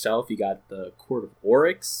it yourself. You got the Court of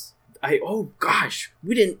Oryx. They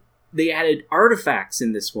added artifacts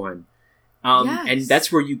in this one. Yes. And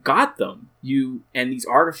that's where you got them. And these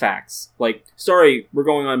artifacts, like, sorry, we're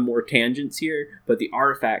going on more tangents here, but the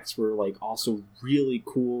artifacts were, like, also really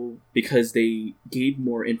cool because they gave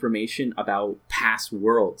more information about past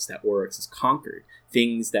worlds that Oryx has conquered,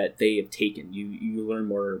 things that they have taken. You learn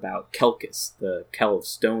more about Kelkis, the Kel of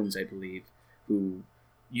Stones, I believe, who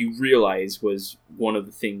you realize was one of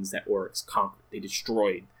the things that Oryx conquered. They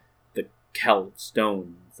destroyed the Kel of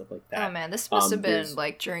Stone and stuff like that. Oh man, this must have been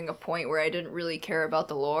like during a point where I didn't really care about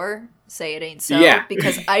the lore. Say it ain't so. Yeah.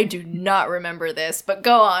 Because I do not remember this, but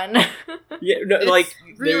go on. Yeah, no, It's like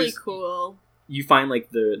really there's- cool. You find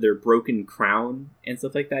like their broken crown and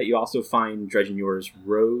stuff like that. You also find Dredgen Yor's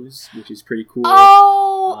rose, which is pretty cool.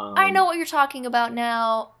 Oh, I know what you're talking about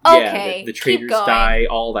now. Okay, yeah, the keep trader's going. die,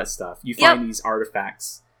 all that stuff. You find these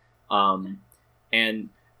artifacts, and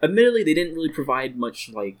admittedly, they didn't really provide much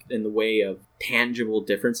like in the way of tangible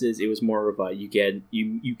differences. It was more of a you can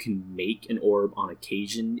make an orb on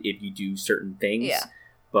occasion if you do certain things. Yeah.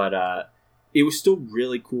 But it was still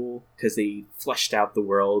really cool because they fleshed out the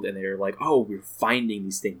world and they're like, oh, we're finding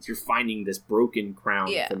these things. You're finding this broken crown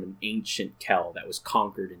Yeah. from an ancient Kel that was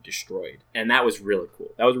conquered and destroyed. And that was really cool.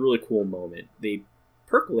 That was a really cool moment. They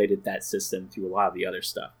percolated that system through a lot of the other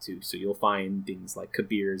stuff too. So you'll find things like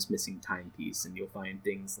Kabir's missing timepiece, and you'll find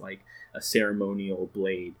things like a ceremonial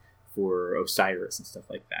blade for Osiris and stuff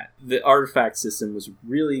like that. The artifact system was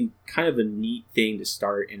really kind of a neat thing to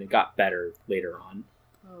start, and it got better later on.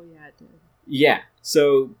 Oh yeah, it did. Yeah,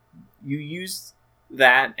 so you used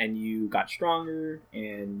that and you got stronger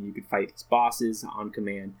and you could fight these bosses on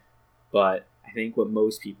command. But I think what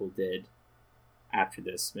most people did after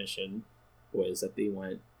this mission was that they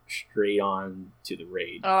went straight on to the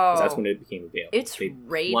raid. 'Cause that's when it became available. It's they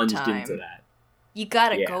raid plunged time. into that. You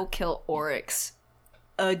gotta Yeah. go kill Oryx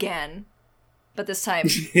again, but this time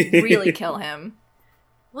really kill him.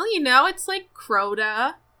 Well, you know, it's like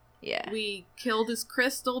Crota. Yeah. We killed his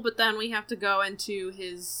crystal, but then we have to go into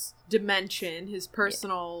his dimension, his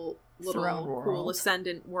personal little Throne cool world.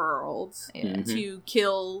 ascendant world, Yeah. Mhm. to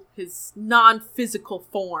kill his non-physical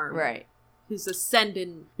form, Right. his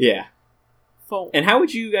ascendant Yeah. form. And how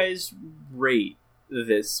would you guys rate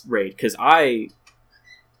this raid? Because I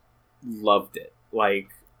loved it. Like,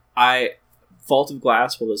 Vault of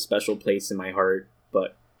Glass holds a special place in my heart,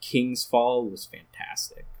 but King's Fall was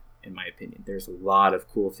fantastic, in my opinion. There's a lot of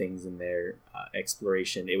cool things in there.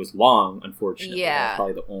 Exploration. It was long, unfortunately. Yeah. That's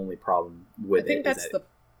probably the only problem with it. I think that's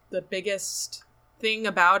the biggest thing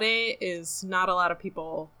about it is not a lot of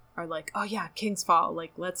people are like, oh yeah, King's Fall,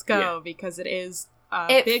 like, let's go, because it is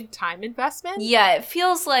a big time investment. Yeah, it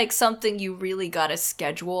feels like something you really gotta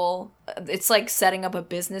schedule. It's like setting up a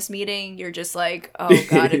business meeting. You're just like, oh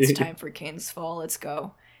god, it's time for King's Fall, let's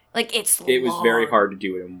go. Like, it was very hard to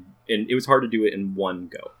do it it was hard to do it in one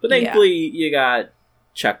go. But thankfully, you got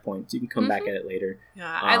checkpoints. You can come back at it later.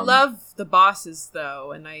 Yeah, I love the bosses,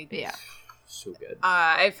 though, and so good.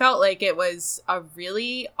 I felt like it was a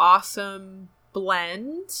really awesome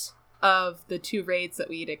blend of the two raids that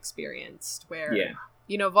we'd experienced, where,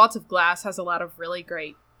 you know, Vault of Glass has a lot of really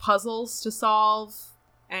great puzzles to solve,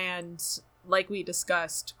 and like we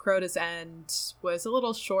discussed, Crota's End was a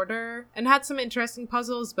little shorter and had some interesting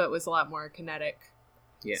puzzles, but was a lot more kinetic.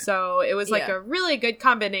 Yeah. So it was like a really good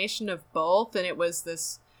combination of both, and it was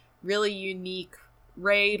this really unique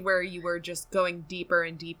raid where you were just going deeper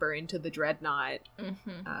and deeper into the Dreadnought,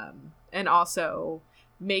 and also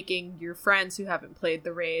making your friends who haven't played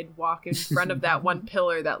the raid walk in front of that one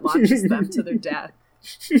pillar that launches them to their death.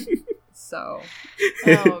 So,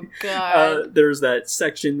 oh god, there's that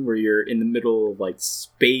section where you're in the middle of like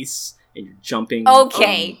space and you're jumping.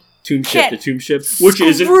 Tomb ship to tomb ship, which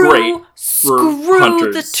isn't great for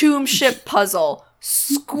hunters. The tomb ship puzzle.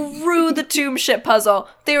 Screw the tomb ship puzzle.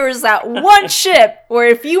 There was that one ship where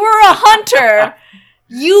if you were a hunter,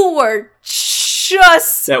 you were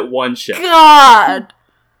just that one ship. God,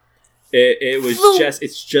 it was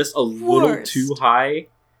it's just a little too high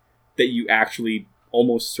that you actually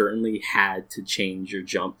almost certainly had to change your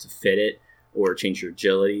jump to fit it or change your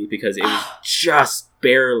agility because it was just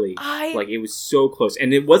barely like it was so close,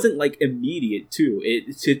 and it wasn't like immediate too.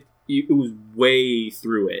 It was way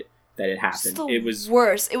through it that it happened. It was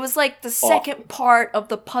worse. It was like the second part of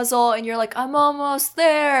the puzzle, and you're like, I'm almost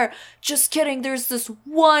there. Just kidding. There's this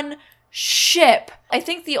one ship. I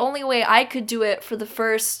think the only way I could do it for the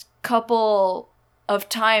first couple of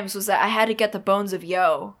times was that I had to get the Bones of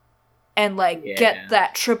Yo and like get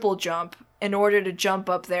that triple jump in order to jump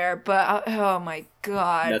up there. But oh my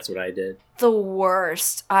god, that's what I did. The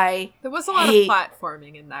worst. There was a lot of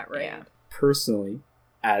platforming in that raid. Yeah. Personally,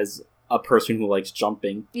 as a person who likes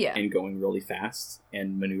jumping and going really fast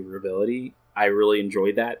and maneuverability, I really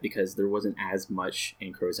enjoyed that because there wasn't as much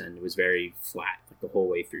in Crow's End. It was very flat like the whole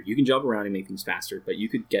way through. You can jump around and make things faster, but you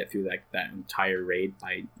could get through that entire raid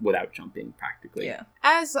without jumping practically. Yeah.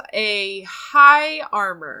 As a high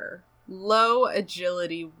armor, low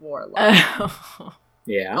agility warlock,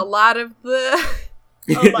 a lot of the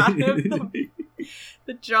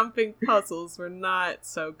jumping puzzles were not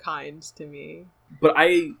so kind to me. But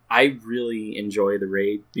I really enjoy the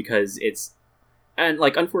raid because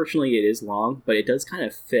unfortunately it is long, but it does kind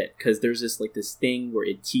of fit because there's this thing where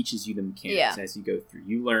it teaches you the mechanics as you go through.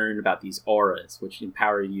 You learn about these auras, which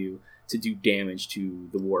empower you to do damage to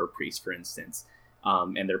the war priest, for instance.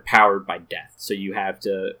 And they're powered by death. So you have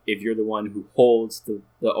to, if you're the one who holds the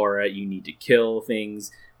aura, you need to kill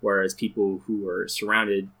things, whereas people who are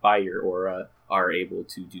surrounded by your aura are able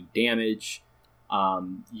to do damage.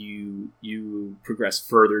 You progress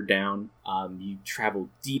further down. You travel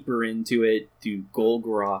deeper into it through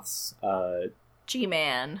Golgoroth's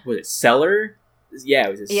G-Man. Was it cellar? Yeah,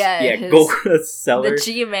 it was Golgoroth's cellar. The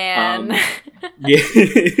G-Man.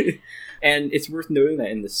 And it's worth noting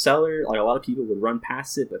that in the cellar, like a lot of people would run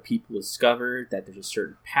past it, but people discovered that there's a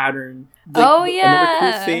certain pattern. Another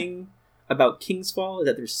cool thing about King's Fall is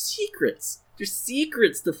that there's secrets. There's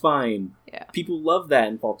secrets to find. Yeah. People love that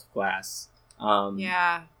in Vault of Glass.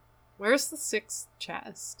 Where's the sixth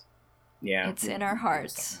chest? Yeah. It's in our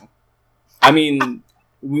hearts. I mean,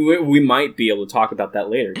 we might be able to talk about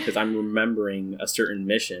that later because I'm remembering a certain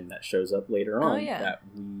mission that shows up later on that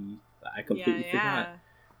I completely forgot.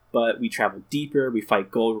 But we travel deeper. We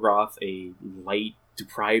fight Golgoroth, a light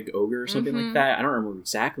deprived ogre or something like that. I don't remember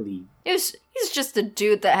exactly. He's just a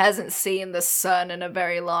dude that hasn't seen the sun in a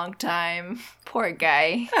very long time. Poor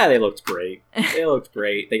guy. They looked great.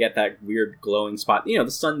 They got that weird glowing spot. You know,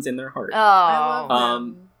 the sun's in their heart. Oh, I love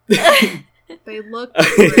them. They look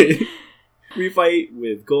great. We fight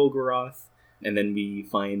with Golgoroth, and then we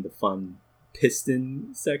find the fun piston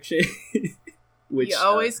section. Which, you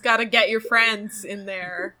always gotta get your friends in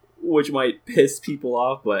there. Which might piss people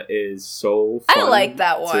off, but is so fun. I like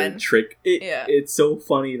that one. It's so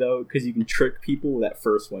funny, though, because you can trick people with that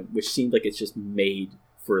first one, which seems like it's just made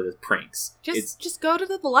for the pranks. Just go to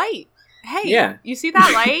the light. Hey, Yeah. you see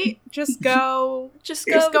that light? Just go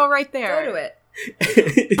right there. Go to it.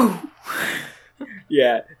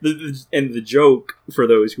 Yeah, and the joke for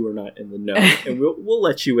those who are not in the know, and we'll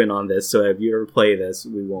let you in on this. So if you ever play this,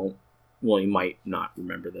 we won't. Well, you might not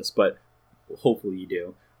remember this, but hopefully you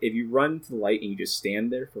do. If you run to the light and you just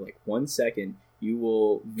stand there for like 1 second, you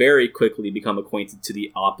will very quickly become acquainted to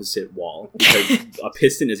the opposite wall, because a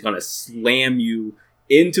piston is going to slam you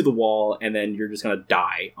into the wall, and then you're just going to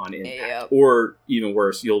die on impact. Yep. Or even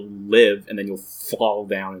worse, you'll live and then you'll fall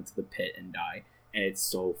down into the pit and die. And it's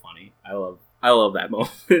so funny. I love that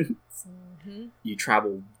moment. Mm-hmm. You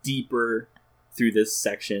travel deeper through this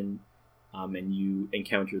section, and you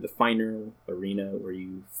encounter the final arena where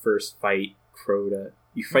you first fight Crota.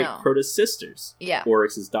 You fight Crota's sisters,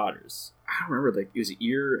 Oryx's daughters. I don't remember, like, it was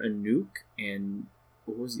Ir Anuk, and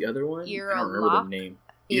what was the other one? I don't remember the name.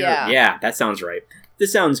 Yeah, that sounds right.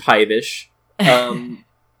 This sounds Hive-ish. I'm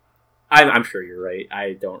sure you're right.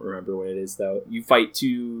 I don't remember what it is, though. You fight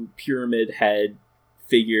two Pyramid Head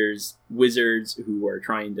figures, wizards, who are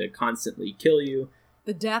trying to constantly kill you.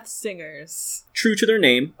 The Death Singers. True to their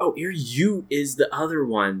name. Oh, Ir-Yu is the other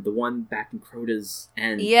one. The one back in Crota's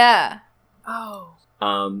end. Yeah. Oh.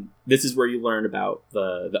 This is where you learn about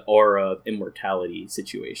the aura of immortality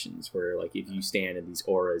situations, where, like, if you stand in these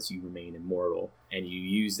auras, you remain immortal, and you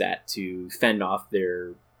use that to fend off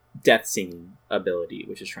their death singing ability,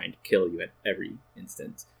 which is trying to kill you at every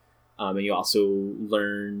instant. And you also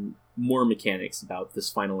learn more mechanics about this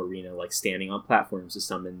final arena, like standing on platforms to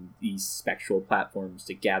summon these spectral platforms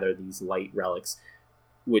to gather these light relics,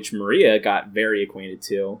 which Maria got very acquainted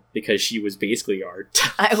to because she was basically our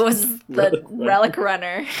I was the relic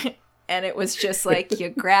runner, and it was just like you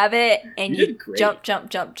grab it and you jump.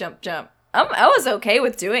 I was okay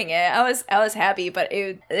with doing it. I was happy, but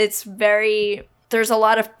it's very, there's a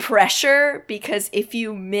lot of pressure, because if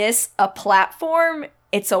you miss a platform,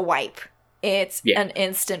 it's a wipe. It's an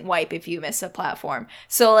instant wipe if you miss a platform.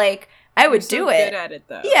 So, like, I would do it. Good at it,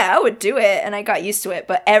 though. Yeah, I would do it, and I got used to it.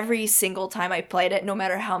 But every single time I played it, no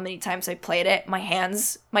matter how many times I played it,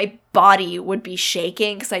 my body would be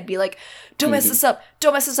shaking, because I'd be like, don't mess this up,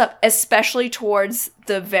 don't mess this up. Especially towards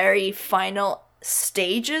the very final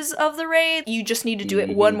stages of the raid. You just need to do it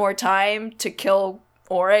one more time to kill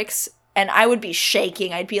Oryx. And I would be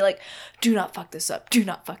shaking. I'd be like, do not fuck this up. Do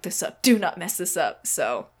not fuck this up. Do not mess this up.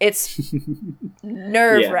 So it's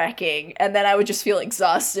nerve-wracking. Yeah. And then I would just feel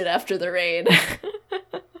exhausted after the raid.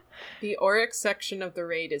 The Oryx section of the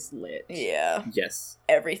raid is lit. Yeah. Yes.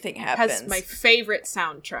 Everything happens. Has my favorite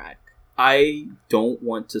soundtrack. I don't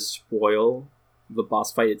want to spoil the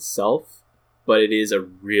boss fight itself, but it is a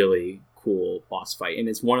really cool boss fight, and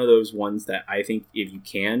it's one of those ones that I think if you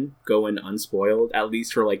can go in unspoiled, at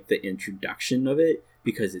least for like the introduction of it,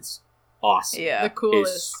 because it's awesome. Yeah, the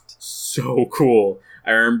coolest. It's so cool.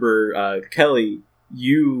 I remember Kelly,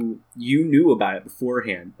 you knew about it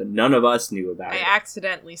beforehand, but none of us knew about it. I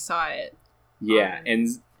accidentally saw it. Yeah, and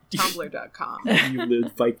Tumblr.com. You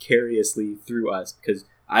lived vicariously through us, because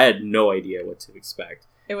I had no idea what to expect.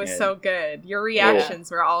 It was so good. Your reactions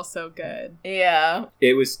were all so good. Yeah.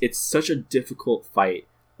 It's such a difficult fight,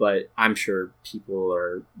 but I'm sure people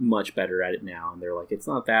are much better at it now, and they're like, it's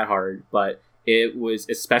not that hard, but it was,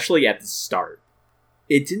 especially at the start.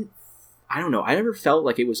 It didn't, I don't know, I never felt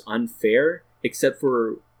like it was unfair, except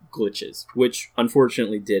for glitches, which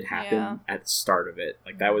unfortunately did happen at the start of it.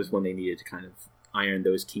 Like, that was when they needed to kind of iron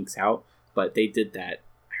those kinks out, but they did that.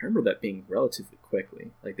 I remember that being relatively quickly.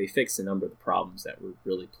 Like, they fixed a number of the problems that were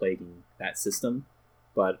really plaguing that system.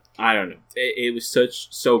 But I don't know. It was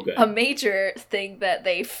so good. A major thing that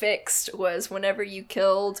they fixed was whenever you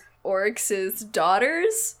killed Oryx's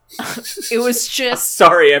daughters, it was just...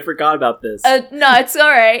 Sorry, I forgot about this. No, it's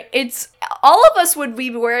alright. It's... All of us would be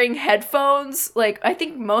wearing headphones. Like, I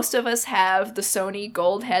think most of us have the Sony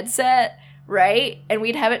Gold headset, right? And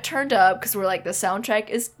we'd have it turned up because we're like, the soundtrack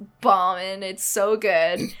is bombing, it's so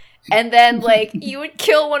good. And then, like, you would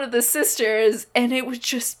kill one of the sisters and it would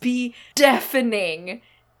just be deafening.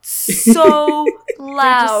 So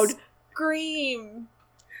loud. Just scream.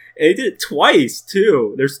 And they did it twice,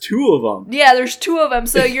 too. There's two of them. Yeah, there's two of them.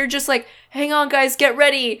 So you're just like, hang on, guys, get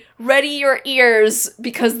ready. Ready your ears,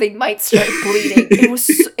 because they might start bleeding. It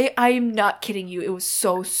was, I am not kidding you. It was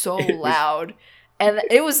so loud. And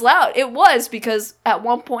it was loud. It was, because at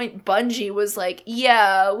one point Bungie was like,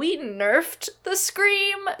 yeah, we nerfed the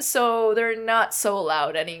scream, so they're not so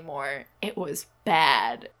loud anymore. It was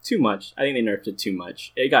bad. Too much. I think they nerfed it too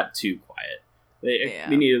much. It got too quiet.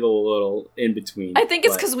 We needed a little in between. I think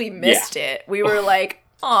it's because we missed it. We were like,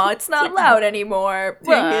 oh, it's not loud anymore.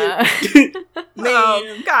 Man,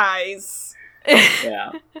 guys.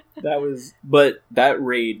 Yeah, but that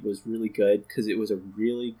raid was really good because it was a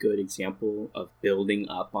really good example of building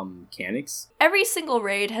up on mechanics. Every single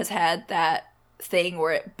raid has had that thing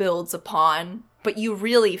where it builds upon, but you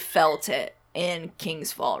really felt it in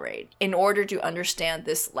King's Fall raid. In order to understand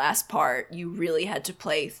this last part, you really had to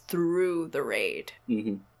play through the raid.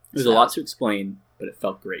 Mm-hmm. There's a lot to explain, but it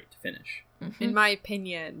felt great to finish. Mm-hmm. In my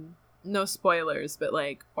opinion, no spoilers, but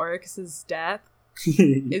like Oryx's death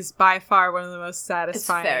is by far one of the most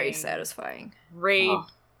satisfying. It's very satisfying. Raid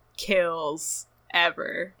kills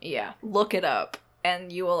ever. Yeah, look it up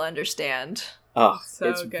and you will understand. Oh, So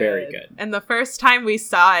it's good. very good. And the first time we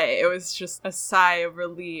saw it, it was just a sigh of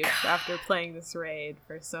relief after playing this raid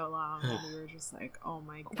for so long. And we were just like, oh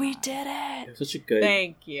my god. We did It it! was such a good,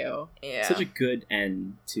 Thank you. Yeah. such a good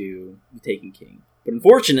end to The Taken King. But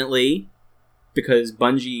unfortunately, because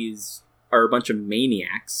Bungie's are a bunch of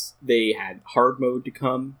maniacs, they had hard mode to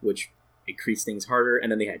come, which increased things harder, and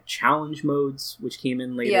then they had challenge modes, which came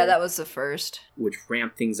in later. Yeah, that was the first. Which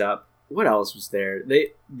ramped things up. What else was there?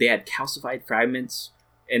 They had calcified fragments,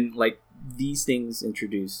 and like these things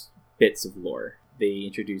introduced bits of lore. They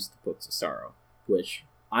introduced the Books of Sorrow, which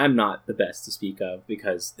I'm not the best to speak of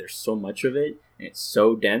because there's so much of it and it's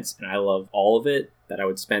so dense, and I love all of it that I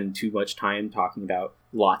would spend too much time talking about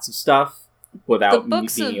lots of stuff without me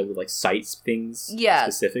being able to like cite things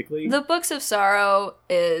specifically. The Books of Sorrow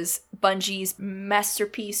is Bungie's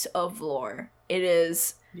masterpiece of lore. It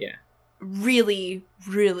is really,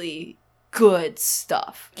 really good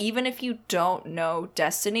stuff. Even if you don't know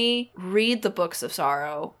Destiny, read the Books of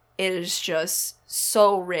Sorrow. It is just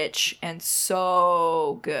so rich and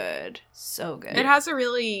so good. So good. It has a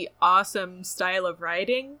really awesome style of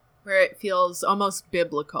writing where it feels almost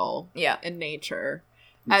biblical in nature.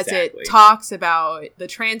 As it talks about the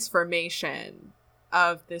transformation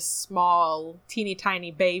of this small, teeny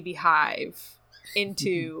tiny baby hive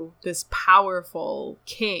into this powerful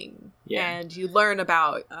king. Yeah. And you learn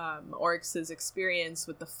about Oryx's experience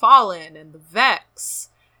with the Fallen and the Vex.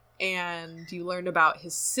 And you learn about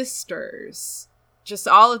his sisters. Just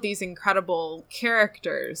all of these incredible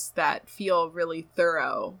characters that feel really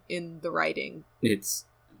thorough in the writing. It's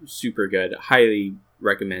super good. Highly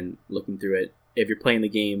recommend looking through it. If you're playing the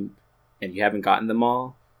game and you haven't gotten them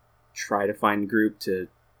all, try to find a group to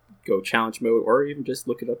go challenge mode, or even just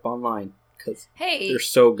look it up online, because they're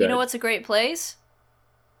so good. You know what's a great place?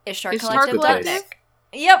 IshtarCollective.net.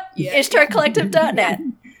 Yep, yeah. IshtarCollective.net.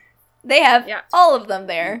 They have all of them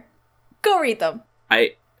there. Go read them.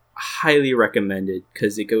 I highly recommend it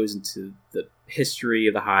because it goes into the history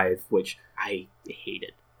of the Hive, which I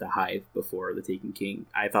hated the Hive before The Taken King.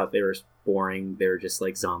 I thought they were boring. They were just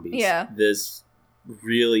like zombies. Yeah. This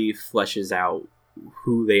really fleshes out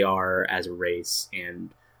who they are as a race and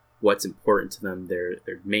what's important to them, their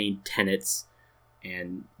main tenets,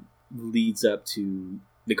 and leads up to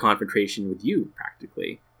the confrontation with you,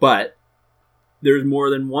 practically. But there's more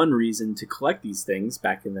than one reason to collect these things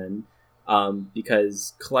back then,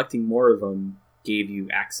 because collecting more of them gave you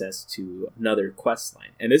access to another quest line.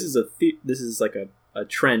 And this is like a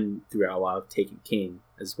trend throughout a lot of Taken King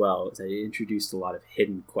as well, is that it introduced a lot of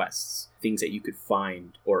hidden quests, things that you could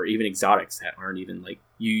find, or even exotics that aren't even like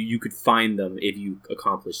you could find them if you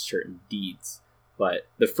accomplish certain deeds. But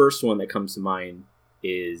the first one that comes to mind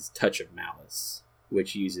is Touch of Malice,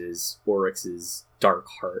 which uses Oryx's Dark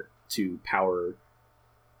Heart to power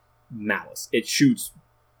malice. It shoots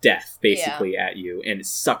death basically at you, and it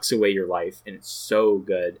sucks away your life, and it's so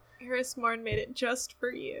good. Eris Morn made it just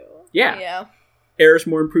for you. Yeah. Eris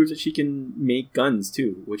Morn proves that she can make guns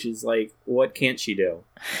too, which is like, what can't she do?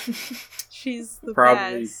 She's the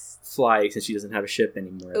probably best. Fly, since she doesn't have a ship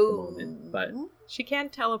anymore at the moment. But she can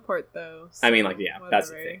teleport though. So I mean, like, that's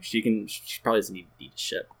the thing. She probably doesn't need a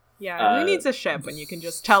ship. Yeah, who needs a ship when you can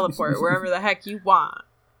just teleport wherever the heck you want?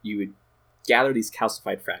 You would gather these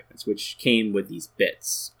calcified fragments, which came with these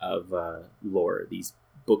bits of lore, these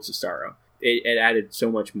Books of Sorrow. It added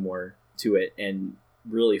so much more to it and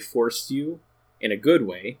really forced you, in a good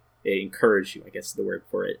way, it encouraged you, I guess is the word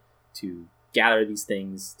for it, to gather these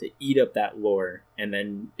things, to eat up that lore, and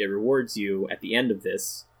then it rewards you at the end of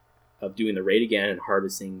this, of doing the raid again and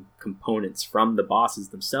harvesting components from the bosses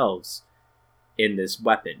themselves in this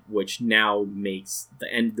weapon, which now makes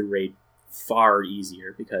the end of the raid far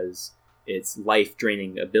easier because its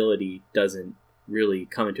life-draining ability doesn't really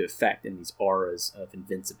come into effect in these auras of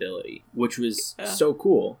invincibility, which was so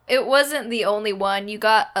cool. It wasn't the only one. You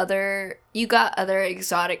got other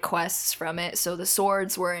exotic quests from it. So the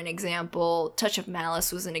swords were an example. Touch of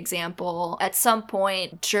Malice was an example. At some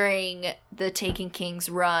point during the Taken King's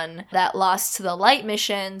run that Lost to the Light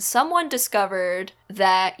mission, someone discovered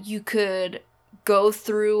that you could go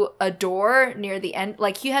through a door near the end.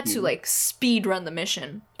 Like, you had to, like, speed run the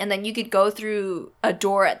mission. And then you could go through a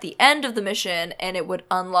door at the end of the mission, and it would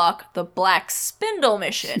unlock the Black Spindle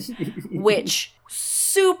mission, which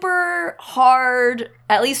super hard,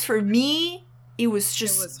 at least for me. It was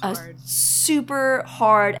just a super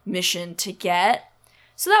hard mission to get.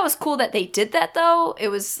 So that was cool that they did that, though. It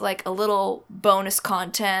was like a little bonus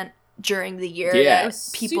content during the year. Yeah, it was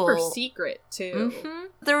super secret, too. Mm-hmm.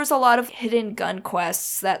 There was a lot of hidden gun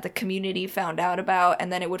quests that the community found out about,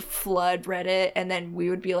 and then it would flood Reddit, and then we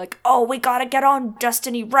would be like, oh, we gotta get on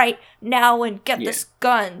Destiny right now and get this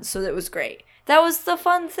gun. So that was great. That was the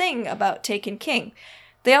fun thing about Taken King.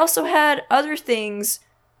 They also had other things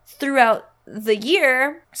throughout the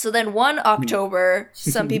year. So then one October,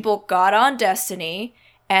 some people got on Destiny,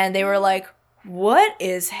 and they were like, what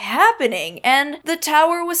is happening? And the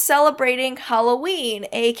tower was celebrating Halloween,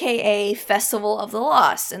 aka Festival of the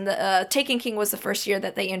Lost. And the Taken King was the first year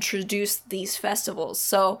that they introduced these festivals.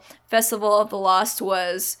 So Festival of the Lost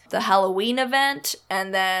was the Halloween event,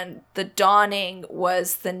 and then the Dawning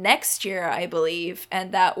was the next year, I believe,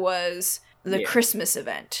 and that was the Christmas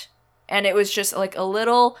event. And it was just like a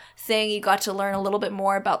little thing. You got to learn a little bit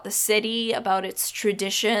more about the city, about its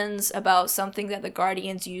traditions, about something that the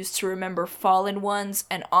Guardians used to remember fallen ones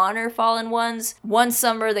and honor fallen ones. One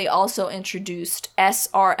summer, they also introduced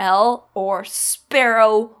SRL, or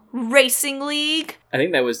Sparrow Racing League. I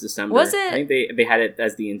think that was December. Was it? I think they had it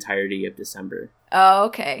as the entirety of December. Oh,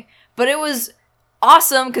 okay. But it was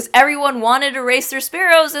awesome because everyone wanted to race their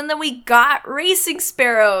sparrows, and then we got racing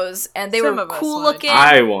sparrows, and they were cool looking.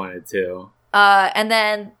 I wanted to. And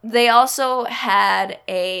then they also had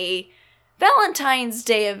a Valentine's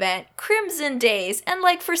Day event, Crimson Days, and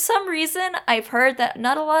like for some reason I've heard that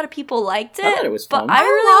not a lot of people liked it. I thought it was fun. But I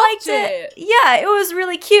really liked it. Yeah, it was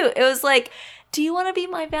really cute. It was like, do you want to be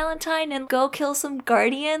my Valentine and go kill some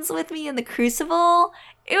Guardians with me in the Crucible?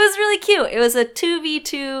 It was really cute. It was a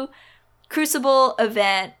 2v2 Crucible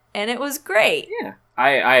event, and it was great. Yeah,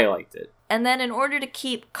 I liked it. And then in order to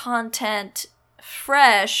keep content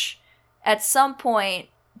fresh, at some point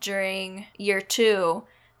during year 2,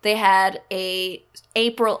 they had a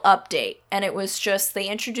April update, and it was just, they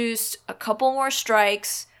introduced a couple more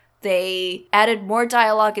strikes, they added more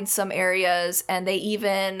dialogue in some areas, and they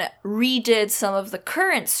even redid some of the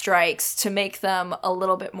current strikes to make them a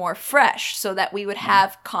little bit more fresh so that we would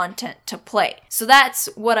have content to play. So that's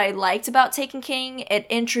what I liked about Taken King. It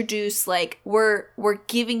introduced, like, we're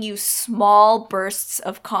giving you small bursts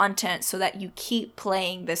of content so that you keep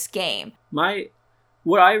playing this game.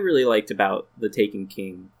 What I really liked about the Taken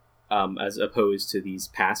King, as opposed to these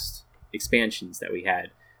past expansions that we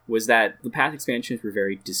had, was that the past expansions were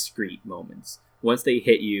very discrete moments. Once they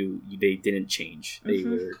hit you, they didn't change. They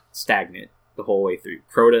were stagnant the whole way through.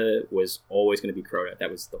 Crota was always going to be Crota.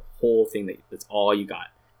 That was the whole thing. That's all you got.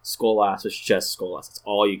 Skolas was just Skolas. That's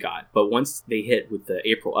all you got. But once they hit with the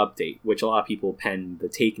April update, which a lot of people pen the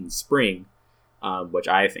Taken Spring, which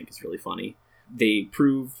I think is really funny, they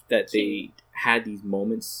proved that they had these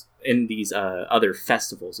moments in these other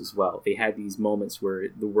festivals as well. They had these moments where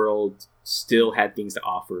the world still had things to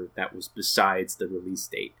offer that was besides the release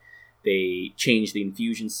date. They changed the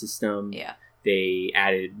infusion system. Yeah. They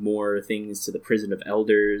added more things to the Prison of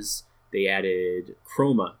Elders. They added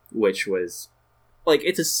Chroma, which was, like,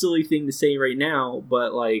 it's a silly thing to say right now,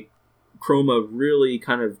 but, like, Chroma really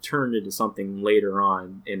kind of turned into something later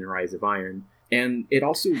on in Rise of Iron. And it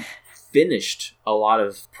also finished a lot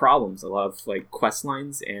of problems, a lot of, like, quest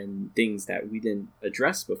lines and things that we didn't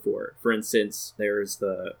address before. For instance, there's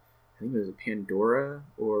I think it was a Pandora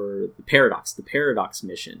or the Paradox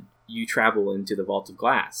mission. You travel into the Vault of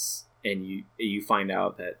Glass, and you find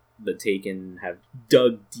out that the Taken have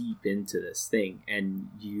dug deep into this thing, and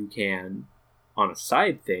you can, on a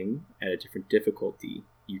side thing, at a different difficulty,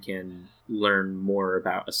 you can learn more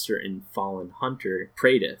about a certain fallen hunter,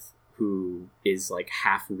 Praedyth, who is like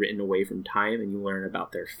half written away from time, and you learn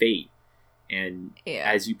about their fate. And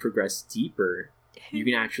as you progress deeper, you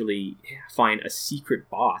can actually find a secret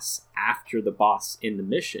boss after the boss in the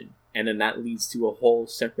mission. And then that leads to a whole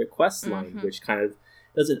separate quest line, which kind of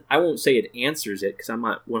doesn't, I won't say it answers it, because I'm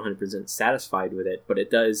not 100% satisfied with it, but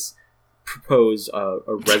it does propose a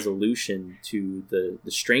resolution to the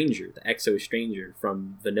stranger, the Exo Stranger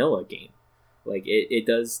from vanilla game. Like, it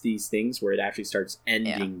does these things where it actually starts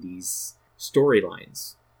ending these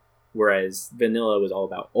storylines. Whereas vanilla was all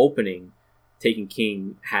about opening, Taken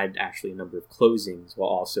King had actually a number of closings while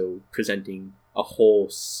also presenting a whole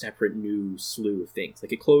separate new slew of things.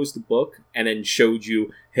 Like, it closed the book and then showed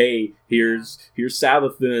you, hey, here's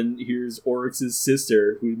Savathun, here's Oryx's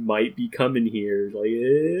sister who might be coming here.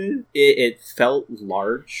 Like, it felt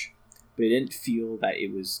large, but it didn't feel that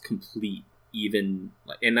it was complete. Even,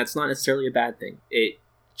 and that's not necessarily a bad thing. It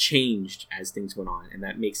changed as things went on, and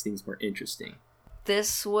that makes things more interesting.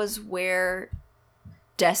 This was where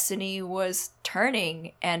Destiny was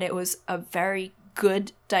turning, and it was a very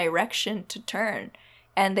good direction to turn.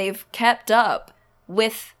 And they've kept up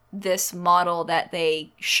with this model that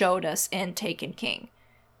they showed us in Taken King.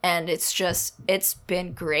 And it's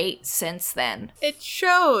been great since then. It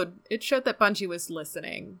showed that Bungie was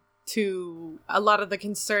listening to a lot of the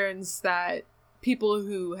concerns that people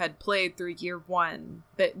who had played through year one,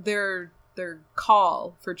 that their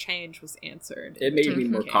call for change was answered. It made me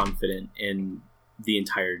more confident in the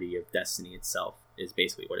entirety of Destiny itself, is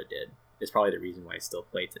basically what it did. It's probably the reason why I still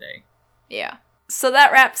play today. Yeah. So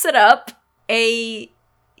that wraps it up. A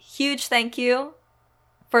huge thank you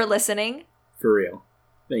for listening. For real.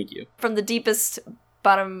 Thank you. From the deepest,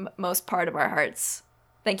 bottommost part of our hearts.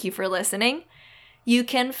 Thank you for listening. You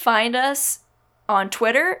can find us on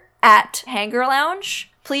Twitter at Hangar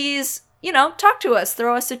Lounge. Please, talk to us.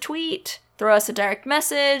 Throw us a tweet. Throw us a direct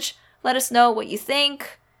message. Let us know what you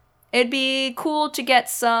think. It'd be cool to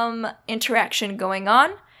get some interaction going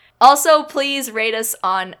on. Also, please rate us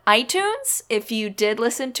on iTunes. If you did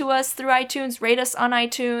listen to us through iTunes, rate us on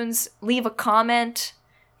iTunes. Leave a comment.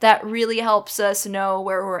 That really helps us know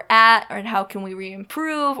where we're at and how can we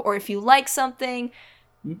improve, or if you like something.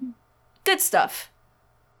 Mm-hmm. Good stuff.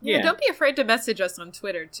 Yeah, don't be afraid to message us on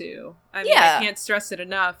Twitter, too. I can't stress it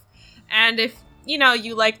enough. And if,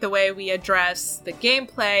 you like the way we address the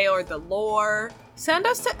gameplay or the lore, send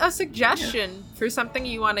us a suggestion for something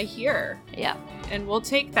you want to hear. Yeah. And we'll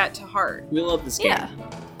take that to heart. We love this game. Yeah.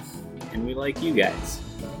 And we like you guys.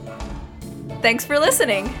 Thanks for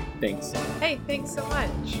listening. Thanks. Hey, thanks so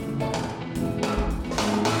much.